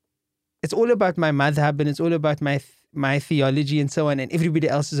this, it's all about my madhab and it's all about my theology and so on, and everybody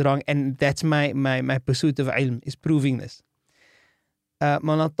else is wrong, and that's my pursuit of ilm, is proving this.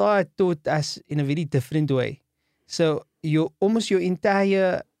 Maulana Taha taught us in a very different way. So almost your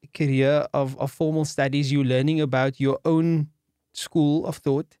entire career of formal studies, you're learning about your own school of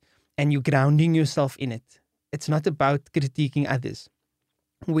thought and you're grounding yourself in it. It's not about critiquing others.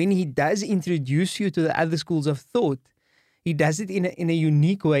 When he does introduce you to the other schools of thought, he does it in a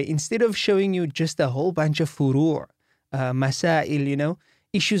unique way. Instead of showing you just a whole bunch of furu', masail, you know,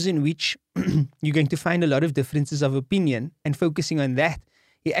 issues in which you're going to find a lot of differences of opinion, and focusing on that,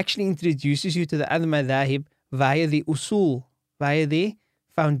 he actually introduces you to the other madhahib via the usul, via the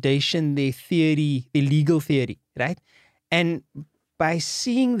foundation, their theory, the legal theory, right? And by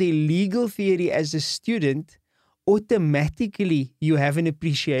seeing the legal theory as a student, automatically you have an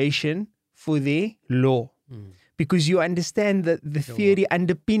appreciation for their law. Because you understand the theory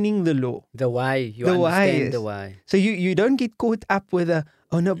underpinning the law. The why. You The why understand is- the why. So you don't get caught up with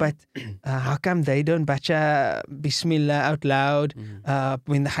oh no, but how come they don't bacha Bismillah out loud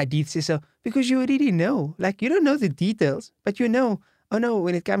when the hadith says so? Because you already know. Like, you don't know the details, but you know, oh no,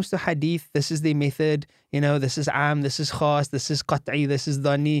 when it comes to hadith, this is the method, you know, this is am, this is khas, this is qat'i, this is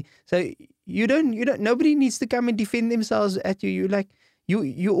dhani. So you don't, nobody needs to come and defend themselves at you. You like,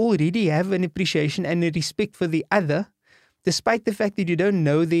 you already have an appreciation and a respect for the other, despite the fact that you don't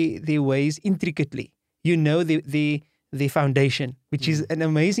know their ways intricately. You know the foundation, which is an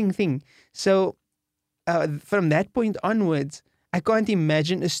amazing thing. So from that point onwards, I can't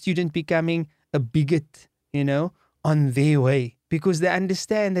imagine a student becoming a bigot, you know, on their way, because they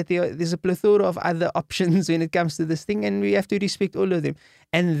understand that there's a plethora of other options when it comes to this thing, and we have to respect all of them.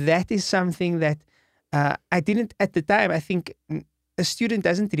 And that is something that I didn't at the time. I think a student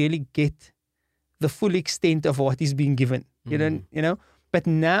doesn't really get the full extent of what is being given. You don't, you know. But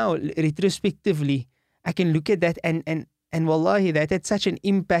now, retrospectively, I can look at that and wallahi, that had such an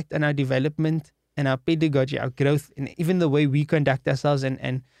impact on our development and our pedagogy, our growth, and even the way we conduct ourselves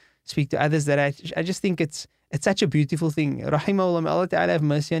and speak to others, that I just think it's such a beautiful thing. Rahimahullah, may Allah Ta'ala have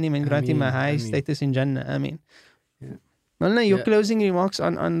mercy on him and grant him a high status in Jannah. Ameen. Yeah. Malna, your Yeah. closing remarks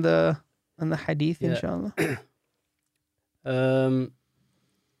on the hadith, Yeah. inshallah.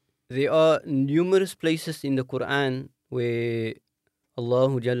 There are numerous places in the Quran where Allah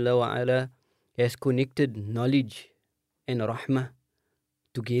Jalla wa Ala has connected knowledge and rahmah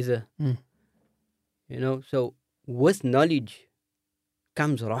together. You know, so with knowledge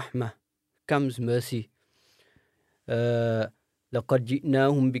comes rahmah, comes mercy. لَقَدْ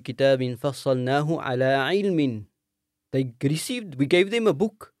جِئْنَاهُمْ بِكِتَابٍ فَصَّلْنَاهُ عَلَىٰ عِلْمٍ. We gave them a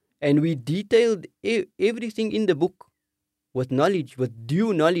book, and we detailed everything in the book with knowledge, with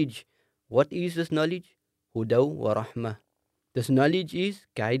due knowledge. What is this knowledge? Hudaw wa rahmah. This knowledge is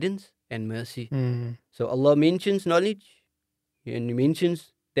guidance and mercy. So Allah mentions knowledge, and He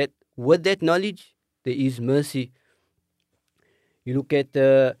mentions that with that knowledge there is mercy. You look at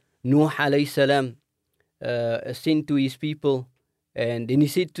Nuh alayhi salam, sent to his people, and then he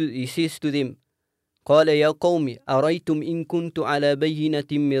says to them, قال يا قوم أريتم إن كنت على بينة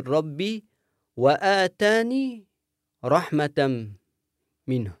من ربي وآتاني رحمة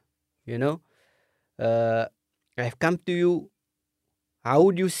منه. You know, I have come to you. How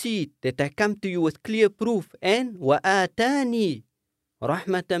would you see it? That I come to you with clear proof, and وآتاني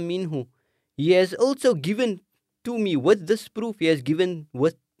رحمة منه. He has also given to me with this proof. He has given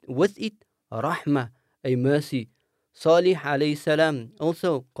with it rahmah, a mercy. Salih alayhi salam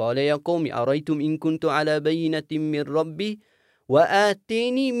also, قال يا قوم أريتم إن كنت على بينة من ربي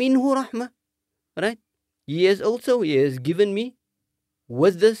وآتيني منه رحمة. Right? He has given me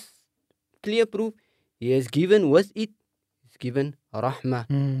with this clear proof. He has given with it, he's given rahmah.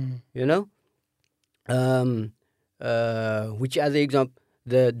 You know? Which other example?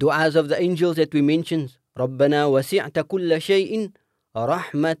 The du'as of the angels that we mentioned. رَبَّنَا وَسِعْتَ كُلَّ شَيْءٍ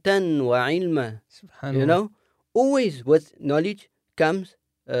رَحْمَةً وَعِلْمًا. Subhanallah. You know, always with knowledge comes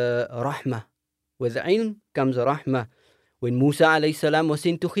rahmah. With ilm comes rahmah. When Musa alayhi salam was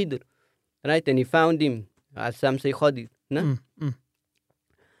sent to Khidr, right, and he found him, as some say Khadir, no?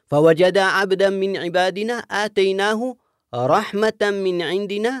 فَوَجَدَ عَبْدًا مِّنْ عِبَادِنَا آتَيْنَاهُ رَحْمَةً مِّنْ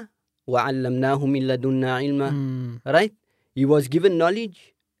عِنْدِنَا وَعَلَّمْنَاهُ مِنْ لَدُنَّا عِلْمًا. Right? He was given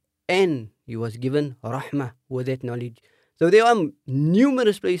knowledge and he was given rahmah with that knowledge. So there are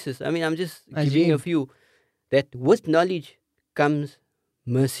numerous places. I mean, I'm just giving a few. That with knowledge comes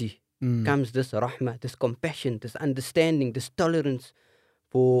mercy, comes this rahmah, this compassion, this understanding, this tolerance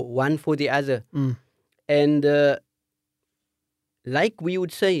for one for the other. And like we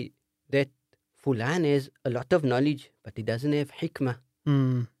would say that Fulan has a lot of knowledge, but he doesn't have hikmah.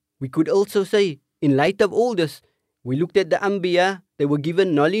 We could also say, in light of all this, we looked at the Anbiya, they were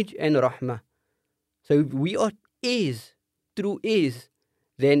given knowledge and rahmah. So if we are heirs, true heirs,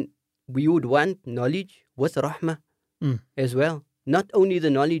 then we would want knowledge with rahmah as well. Not only the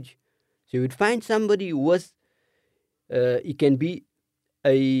knowledge. So you would find somebody who was, he can be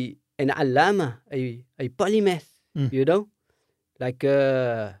an allama, a polymath, you know, like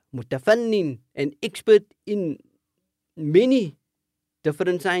a mutafannin, an expert in many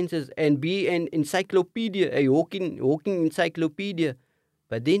different sciences, and be an encyclopedia, a walking encyclopedia.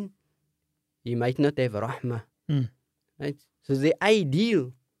 But then he might not have rahmah. Right? So the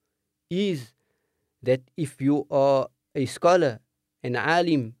ideal is that if you are a scholar, an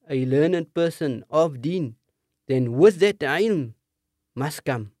alim, a learned person of deen, then with that ilm must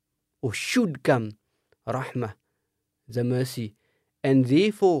come or should come rahmah, the mercy. And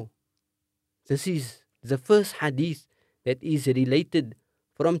therefore, this is the first hadith that is related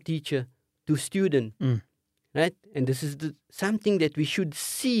from teacher to student. Right? And this is something that we should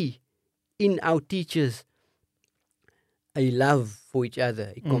see in our teachers. A love for each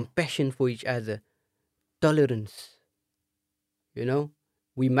other, a compassion for each other, tolerance. You know,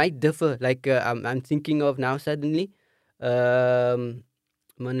 we might differ. Like I'm thinking of now suddenly, who's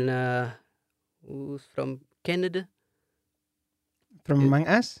from Canada? From among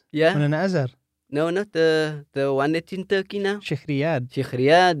us? Yeah. Maulana Azhar. No, not the one that's in Turkey now. Sheikh Riyad. Sheikh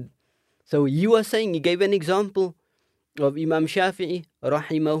Riyad. So you were saying, he gave an example of Imam Shafi'i,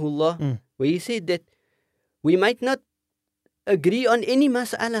 rahimahullah, where he said that we might not agree on any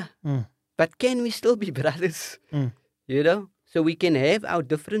mas'ala, but can we still be brothers? You know? So we can have our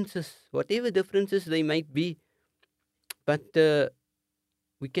differences, whatever differences they might be, but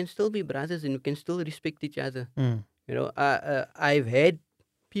we can still be brothers and we can still respect each other. You know, I've had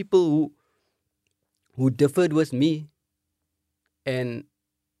people who differed with me, and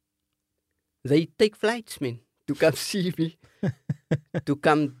they take flights, man, to come see me, to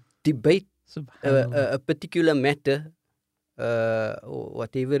come debate a particular matter, or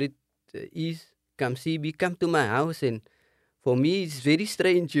whatever it is. Come see me, come to my house, and for me it's very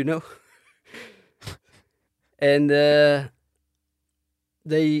strange, you know. And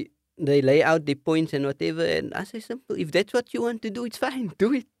they lay out their points and whatever, and I say simple, if that's what you want to do, it's fine,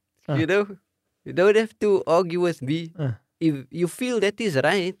 do it. You know, you don't have to argue with me. If you feel that is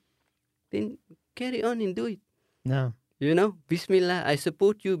right, then carry on and do it. No. You know, Bismillah, I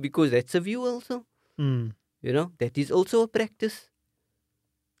support you, because that's a view also. You know, that is also a practice.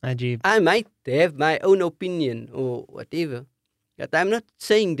 Ajib. I might have my own opinion or whatever, but I'm not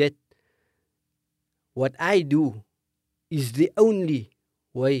saying that what I do is the only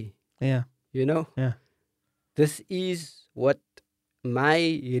way. Yeah. You know? Yeah. This is what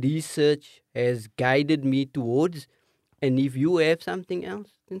my research has guided me towards. And if you have something else,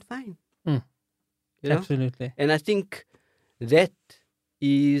 then fine. You know? Absolutely. And I think that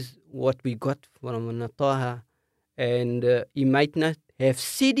is what we got from Taha. And he might not have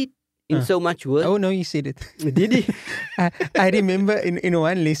said it in so much words. Oh, no, he said it. Did he? I remember in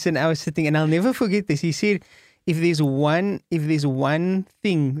one lesson I was sitting, and I'll never forget this. He said, if there's one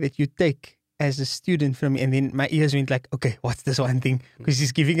thing that you take as a student from me, and then my ears went like, okay, what's this one thing? Because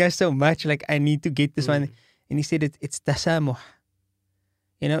he's giving us so much, like I need to get this one. And he said it's tasamuh.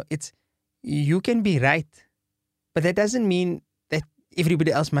 You know, it's, you can be right, but that doesn't mean that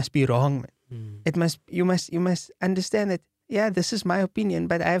everybody else must be wrong. It must, you must understand that, yeah, this is my opinion,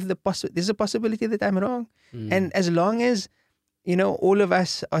 but I have there's a possibility that I'm wrong. And as long as, you know, all of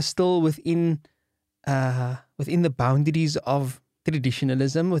us are still within the boundaries of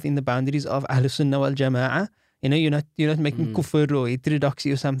traditionalism, within the boundaries of Ahlus Sunnah wal Jama'ah, you know, you're not making kufr or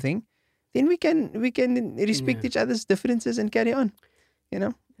heterodoxy or something, then we can respect each other's differences and carry on, you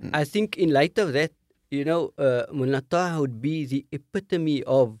know. I think in light of that, you know, Mullah Taha would be the epitome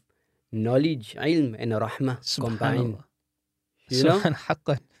of knowledge, ilm, and rahmah combined. Subhanallah. You know, Subhan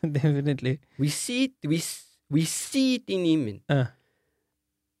haqqan. Definitely. we see it. We see it in him.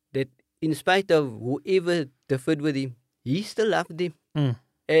 That in spite of whoever differed with him, he still loved him,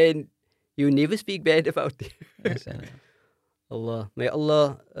 and you never speak bad about him. Yes, Allah, may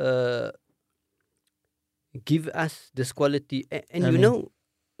Allah give us this quality. And you Ameen. know,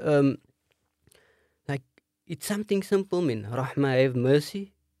 like it's something simple, man. Rahmah, have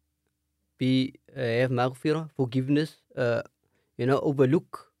mercy. Have maghfirah, forgiveness. You know,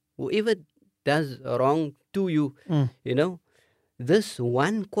 overlook whoever does wrong to you. You know, this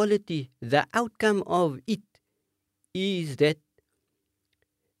one quality, the outcome of it is that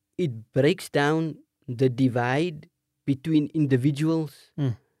it breaks down the divide between individuals.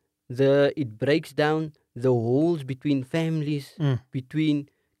 It breaks down the walls between families, between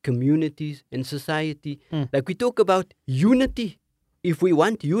communities and society. Like we talk about unity. If we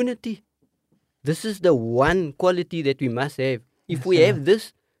want unity, this is the one quality that we must have. If we have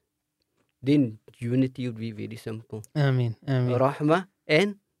this, then unity would be very simple. Ameen. Ameen. Rahmah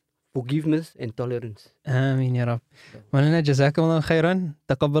and forgiveness and tolerance. Ameen ya Rab. Maulana, jazakumullah khairan.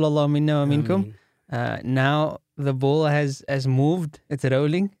 Taqabbal Allah minna wa minkum. Now the ball has moved. It's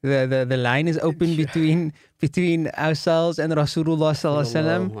rolling. The line is open between ourselves and Rasulullah sallallahu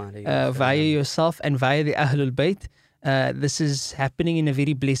alaihi wasallam via yourself and via the Ahlul Bayt. This is happening in a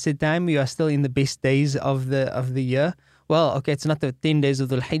very blessed time. We are still in the best days of the year. Well, okay, it's not the 10 days of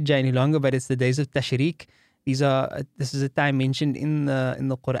Dhul Hijjah any longer, but it's the days of Tashriq. This is a time mentioned in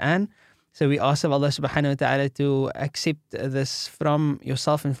the Quran. So we ask of Allah subhanahu wa ta'ala to accept this from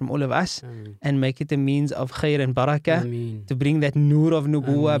yourself and from all of us and make it a means of khair and barakah, to bring that nur of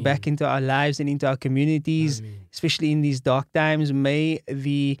nubuwah back into our lives and into our communities, especially in these dark times. May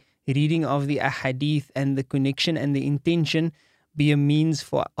the reading of the ahadith and the connection and the intention be a means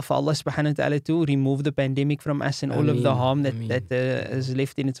for Allah subhanahu wa ta'ala to remove the pandemic from us and all of the harm that is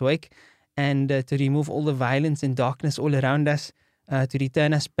left in its wake, and to remove all the violence and darkness all around us, to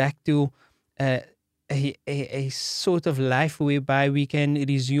return us back to a sort of life whereby we can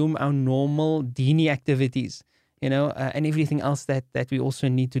resume our normal dini activities, you know, and everything else that we also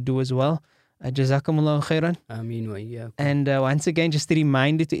need to do as well. Jazakumullahu khairan. Ameen wa iyyakum. And once again, just a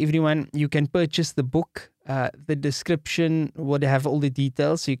reminder to everyone, you can purchase the book. The description would have all the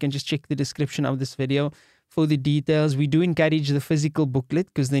details, so you can just check the description of this video for the details. We do encourage the physical booklet,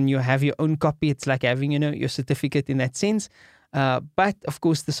 because then you have your own copy. It's like having, you know, your certificate in that sense. But of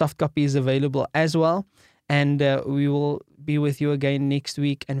course, the soft copy is available as well. And we will be with you again next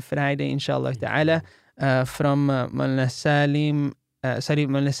week and Friday, inshallah ta'ala, from Maulana Salim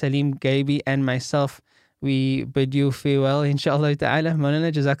Gaibi and myself. We bid you farewell, inshallah ta'ala.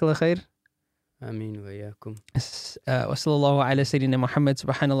 Maulana, jazakallah khair. Ameen wa iyyakum. وصلى الله على سيدنا محمد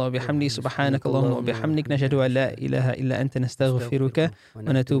سبحان الله وبحمده سبحانك اللهم وبحمدك نشهد أن لا إله إلا أنت نستغفرك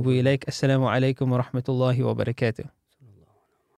ونتوب إليك. السلام عليكم ورحمة الله وبركاته.